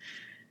 And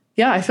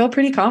I feel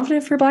pretty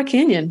confident for Black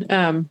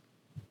Canyon.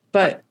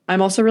 But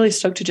I'm also really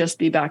stoked to just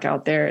be back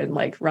out there and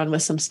like run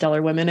with some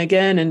stellar women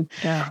again and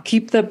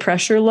keep the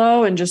pressure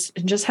low and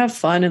just have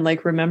fun and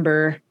like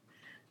remember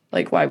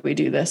like why we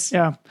do this.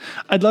 Yeah.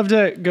 I'd love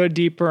to go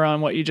deeper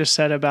on what you just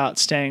said about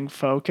staying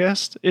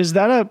focused. Is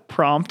that a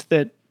prompt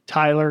that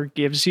Tyler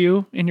gives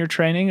you in your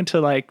training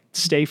to like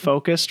stay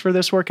focused for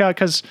this workout?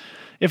 Because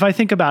if I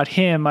think about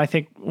him, I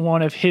think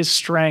one of his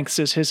strengths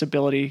is his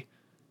ability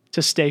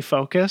to stay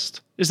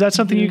focused. Is that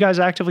something you guys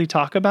actively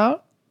talk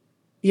about?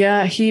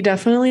 Yeah, he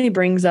definitely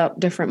brings up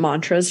different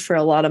mantras for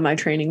a lot of my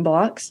training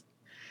blocks.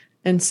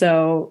 And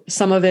so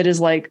some of it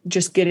is like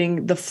just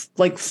getting the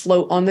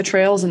float on the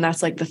trails. And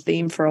that's like the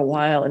theme for a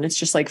while. And it's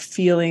just like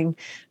feeling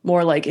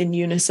more like in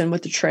unison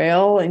with the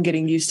trail and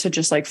getting used to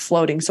just like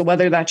floating. So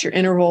whether that's your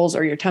intervals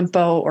or your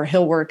tempo or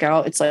hill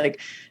workout, it's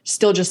like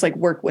still just like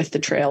work with the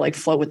trail, like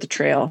flow with the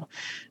trail.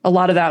 A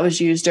lot of that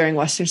was used during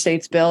Western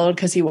States build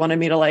because he wanted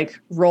me to like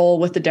roll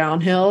with the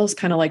downhills,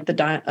 kind of like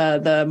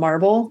the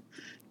marble,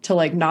 to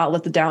like not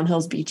let the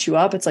downhills beat you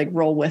up. It's like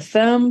roll with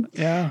them.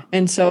 Yeah.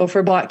 And so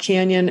for Black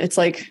Canyon, it's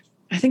like,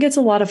 I think it's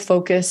a lot of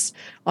focus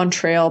on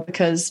trail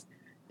because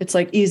it's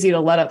like easy to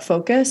let up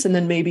focus. And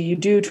then maybe you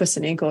do twist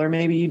an ankle or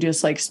maybe you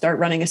just like start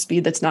running a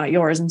speed that's not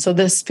yours. And so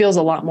this feels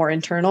a lot more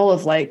internal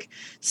of like,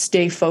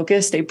 stay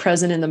focused, stay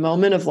present in the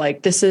moment of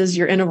like, this is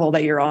your interval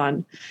that you're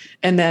on.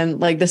 And then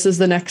like, this is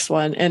the next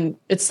one. And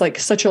it's like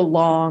such a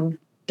long,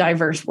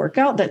 diverse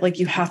workout that like,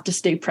 you have to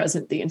stay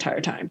present the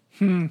entire time.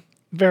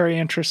 Very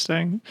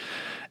interesting.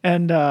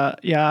 And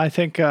I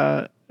think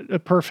a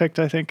perfect,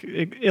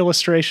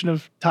 illustration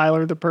of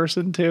Tyler, the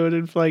person too,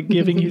 and like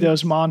giving you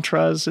those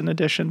mantras in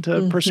addition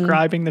to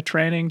prescribing the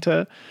training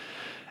to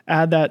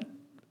add that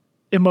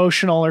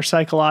emotional or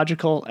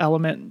psychological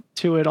element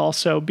to it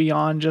also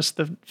beyond just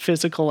the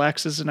physical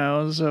X's and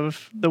O's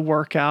of the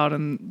workout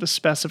and the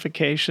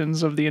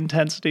specifications of the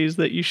intensities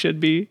that you should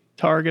be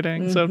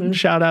targeting. So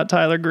shout out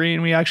Tyler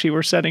Green. We actually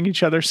were sending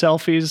each other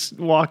selfies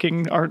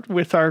walking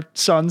with our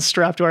sons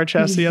strapped to our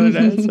chest the other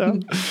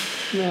day.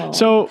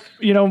 So,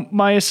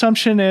 my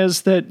assumption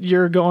is that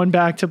you're going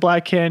back to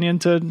Black Canyon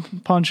to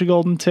punch a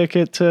golden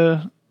ticket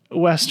to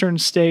Western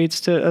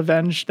States to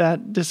avenge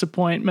that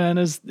disappointment.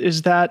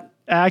 Is that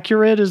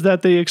accurate? Is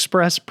that the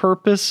express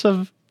purpose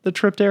of the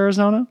trip to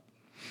Arizona?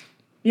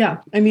 Yeah.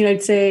 I mean,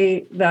 I'd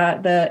say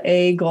that the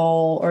A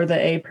goal or the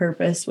A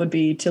purpose would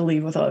be to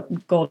leave with a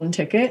golden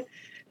ticket.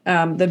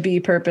 The B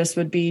purpose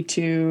would be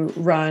to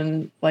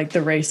run like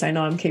the race I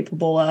know I'm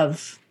capable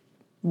of,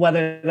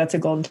 whether that's a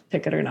golden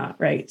ticket or not.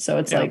 Right. So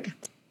it's like,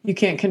 you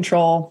can't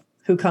control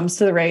who comes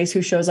to the race,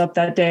 who shows up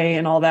that day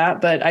and all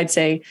that. But I'd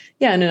say,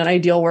 in an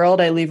ideal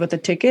world, I leave with a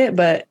ticket,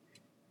 but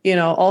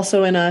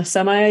also in a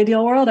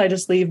semi-ideal world, I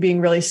just leave being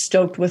really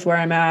stoked with where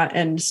I'm at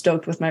and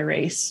stoked with my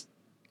race.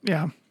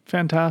 Yeah.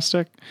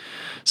 Fantastic.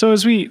 So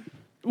as we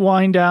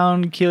wind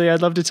down, Keely,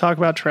 I'd love to talk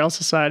about Trail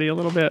Society a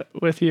little bit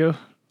with you,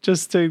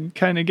 just to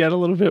kind of get a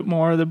little bit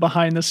more of the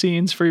behind the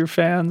scenes for your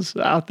fans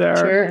out there.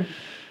 Sure.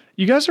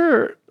 You guys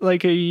are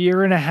like a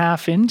year and a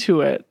half into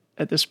it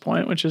at this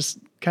point, which is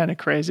kind of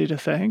crazy to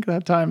think.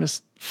 That time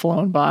has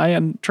flown by,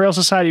 and Trail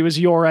Society was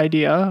your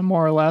idea,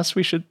 more or less.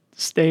 We should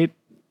state,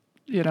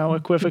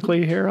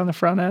 equivocally here on the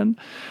front end.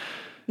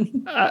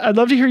 I'd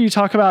love to hear you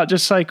talk about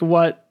just like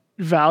what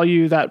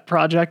value that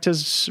project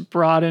has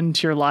brought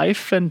into your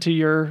life and to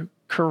your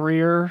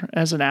career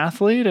as an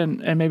athlete,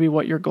 and maybe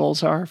what your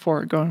goals are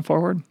for it going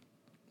forward.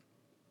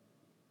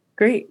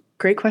 Great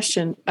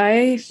question.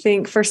 I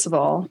think, first of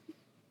all,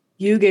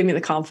 you gave me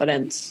the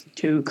confidence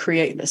to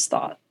create this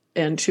thought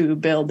and to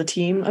build the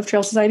team of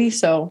Trail Society.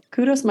 So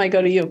kudos might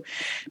go to you.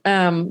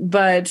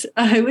 But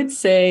I would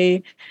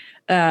say,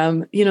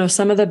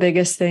 some of the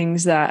biggest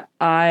things that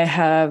I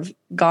have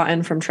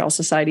gotten from Trail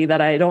Society that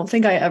I don't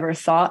think I ever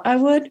thought I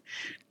would,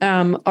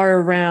 are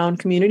around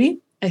community.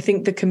 I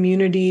think the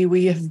community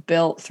we have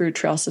built through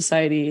Trail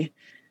Society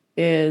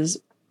is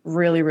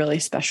really, really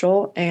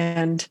special.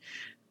 And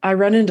I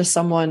run into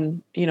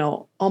someone,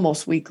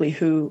 almost weekly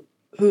who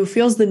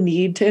feels the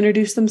need to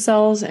introduce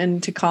themselves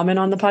and to comment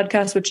on the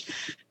podcast, which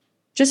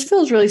just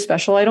feels really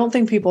special. I don't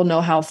think people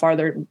know how far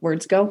their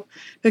words go,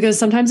 because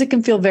sometimes it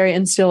can feel very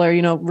insular,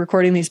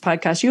 recording these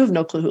podcasts. You have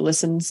no clue who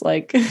listens.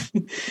 Like,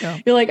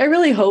 You're like, I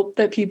really hope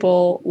that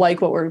people like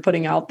what we're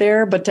putting out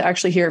there, but to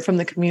actually hear it from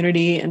the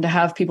community and to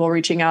have people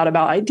reaching out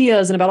about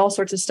ideas and about all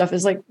sorts of stuff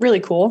is like really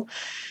cool.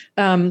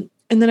 And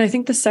then I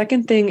think the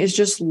second thing is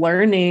just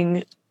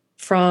learning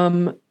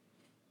from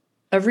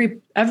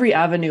every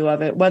avenue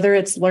of it, whether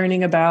it's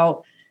learning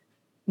about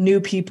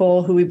new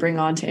people who we bring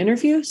on to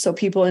interview, so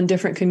people in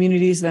different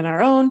communities than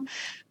our own,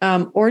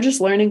 or just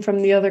learning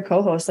from the other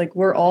co-hosts. Like,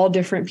 we're all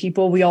different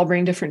people. We all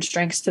bring different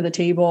strengths to the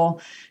table.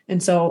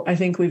 And so I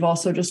think we've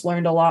also just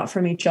learned a lot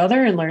from each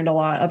other and learned a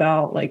lot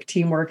about like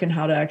teamwork and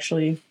how to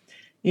actually,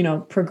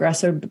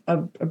 progress a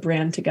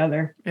brand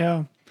together.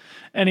 Yeah.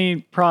 Any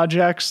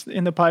projects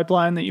in the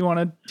pipeline that you want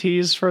to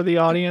tease for the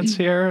audience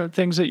here?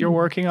 Things that you're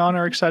working on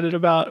or excited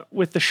about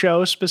with the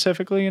show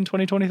specifically in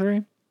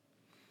 2023?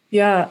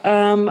 Yeah,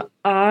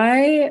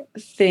 I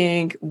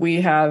think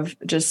we have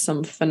just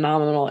some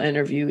phenomenal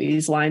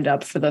interviewees lined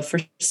up for the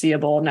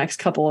foreseeable next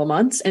couple of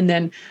months, and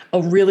then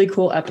a really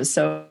cool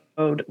episode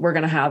we're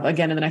going to have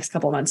again in the next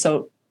couple of months.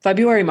 So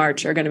February,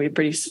 March are going to be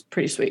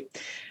pretty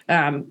sweet.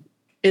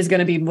 Is going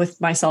to be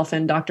with myself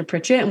and Dr.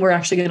 Pritchett. And we're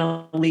actually going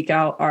to leak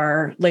out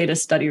our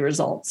latest study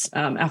results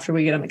after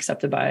we get them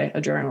accepted by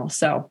a journal.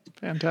 So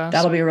fantastic.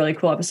 That'll be a really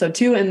cool episode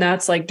too. And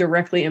that's like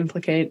directly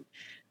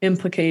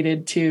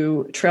implicated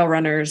to trail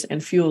runners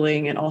and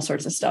fueling and all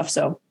sorts of stuff.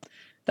 So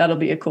that'll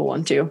be a cool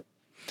one too.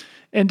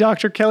 And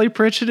Dr. Kelly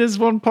Pritchett is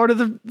one part of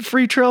the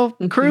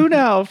Freetrail crew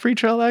now,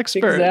 Freetrail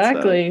expert.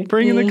 Exactly. So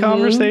bringing the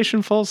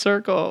conversation full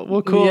circle.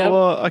 Well, cool. Yep.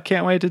 Well, I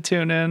can't wait to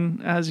tune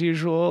in as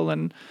usual.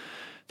 And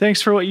thanks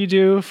for what you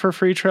do for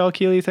Freetrail,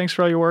 Keely. Thanks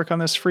for all your work on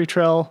this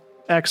Freetrail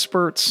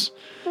experts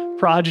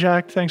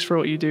project. Thanks for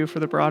what you do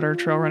for the broader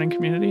trail running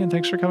community. And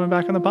thanks for coming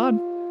back on the pod.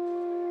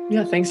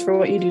 Yeah, thanks for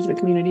what you do to the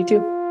community too.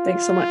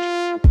 Thanks so much.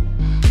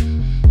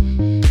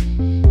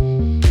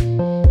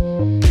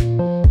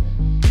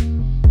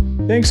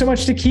 Thanks so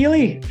much to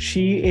Keely.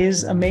 She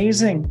is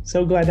amazing.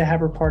 So glad to have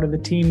her part of the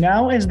team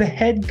now as the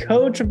head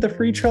coach of the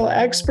Freetrail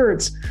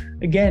experts.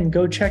 Again,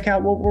 go check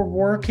out what we're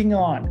working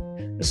on,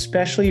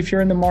 especially if you're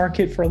in the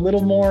market for a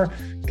little more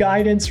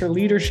guidance or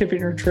leadership in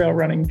your trail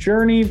running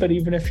journey. But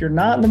even if you're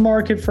not in the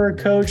market for a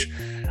coach,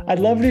 I'd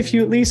love it if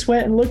you at least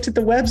went and looked at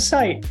the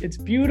website. It's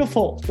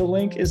beautiful. The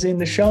link is in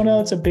the show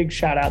notes. A big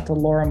shout out to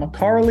Laura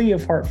McCarley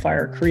of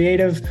Heartfire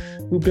Creative,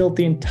 who built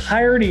the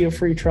entirety of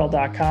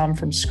freetrail.com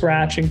from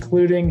scratch,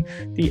 including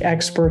the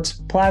experts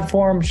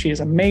platform. She is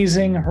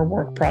amazing. Her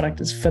work product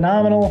is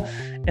phenomenal.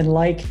 And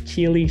like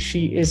Keely,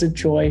 she is a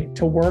joy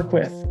to work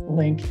with.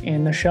 Link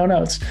in the show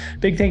notes.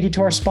 Big thank you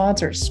to our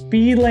sponsors,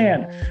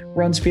 Speedland.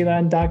 Run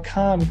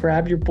speedland.com.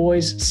 Grab your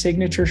boy's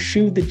signature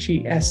shoe, the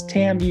GS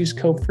Tam. Use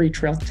code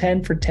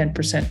FreeTrail10 for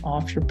 10%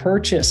 off your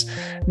purchase.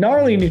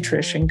 Gnarly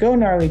Nutrition. Go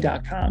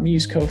gnarly.com.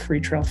 Use code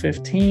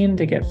FreeTrail15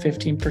 to get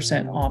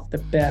 15% off the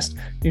best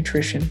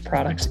nutrition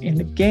products in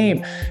the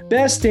game.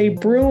 Best Day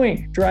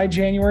Brewing. Dry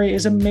January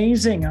is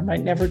amazing. I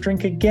might never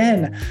drink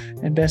again.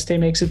 And Best Day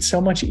makes it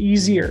so much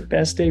easier.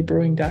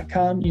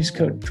 BestDayBrewing.com. Use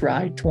code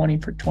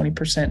DRY20 for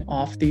 20%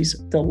 off these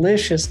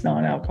delicious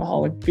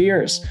non-alcoholic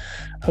beers.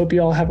 Hope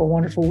you all have a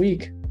wonderful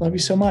week. Love you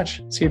so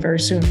much. See you very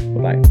soon.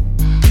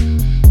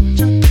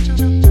 Bye-bye.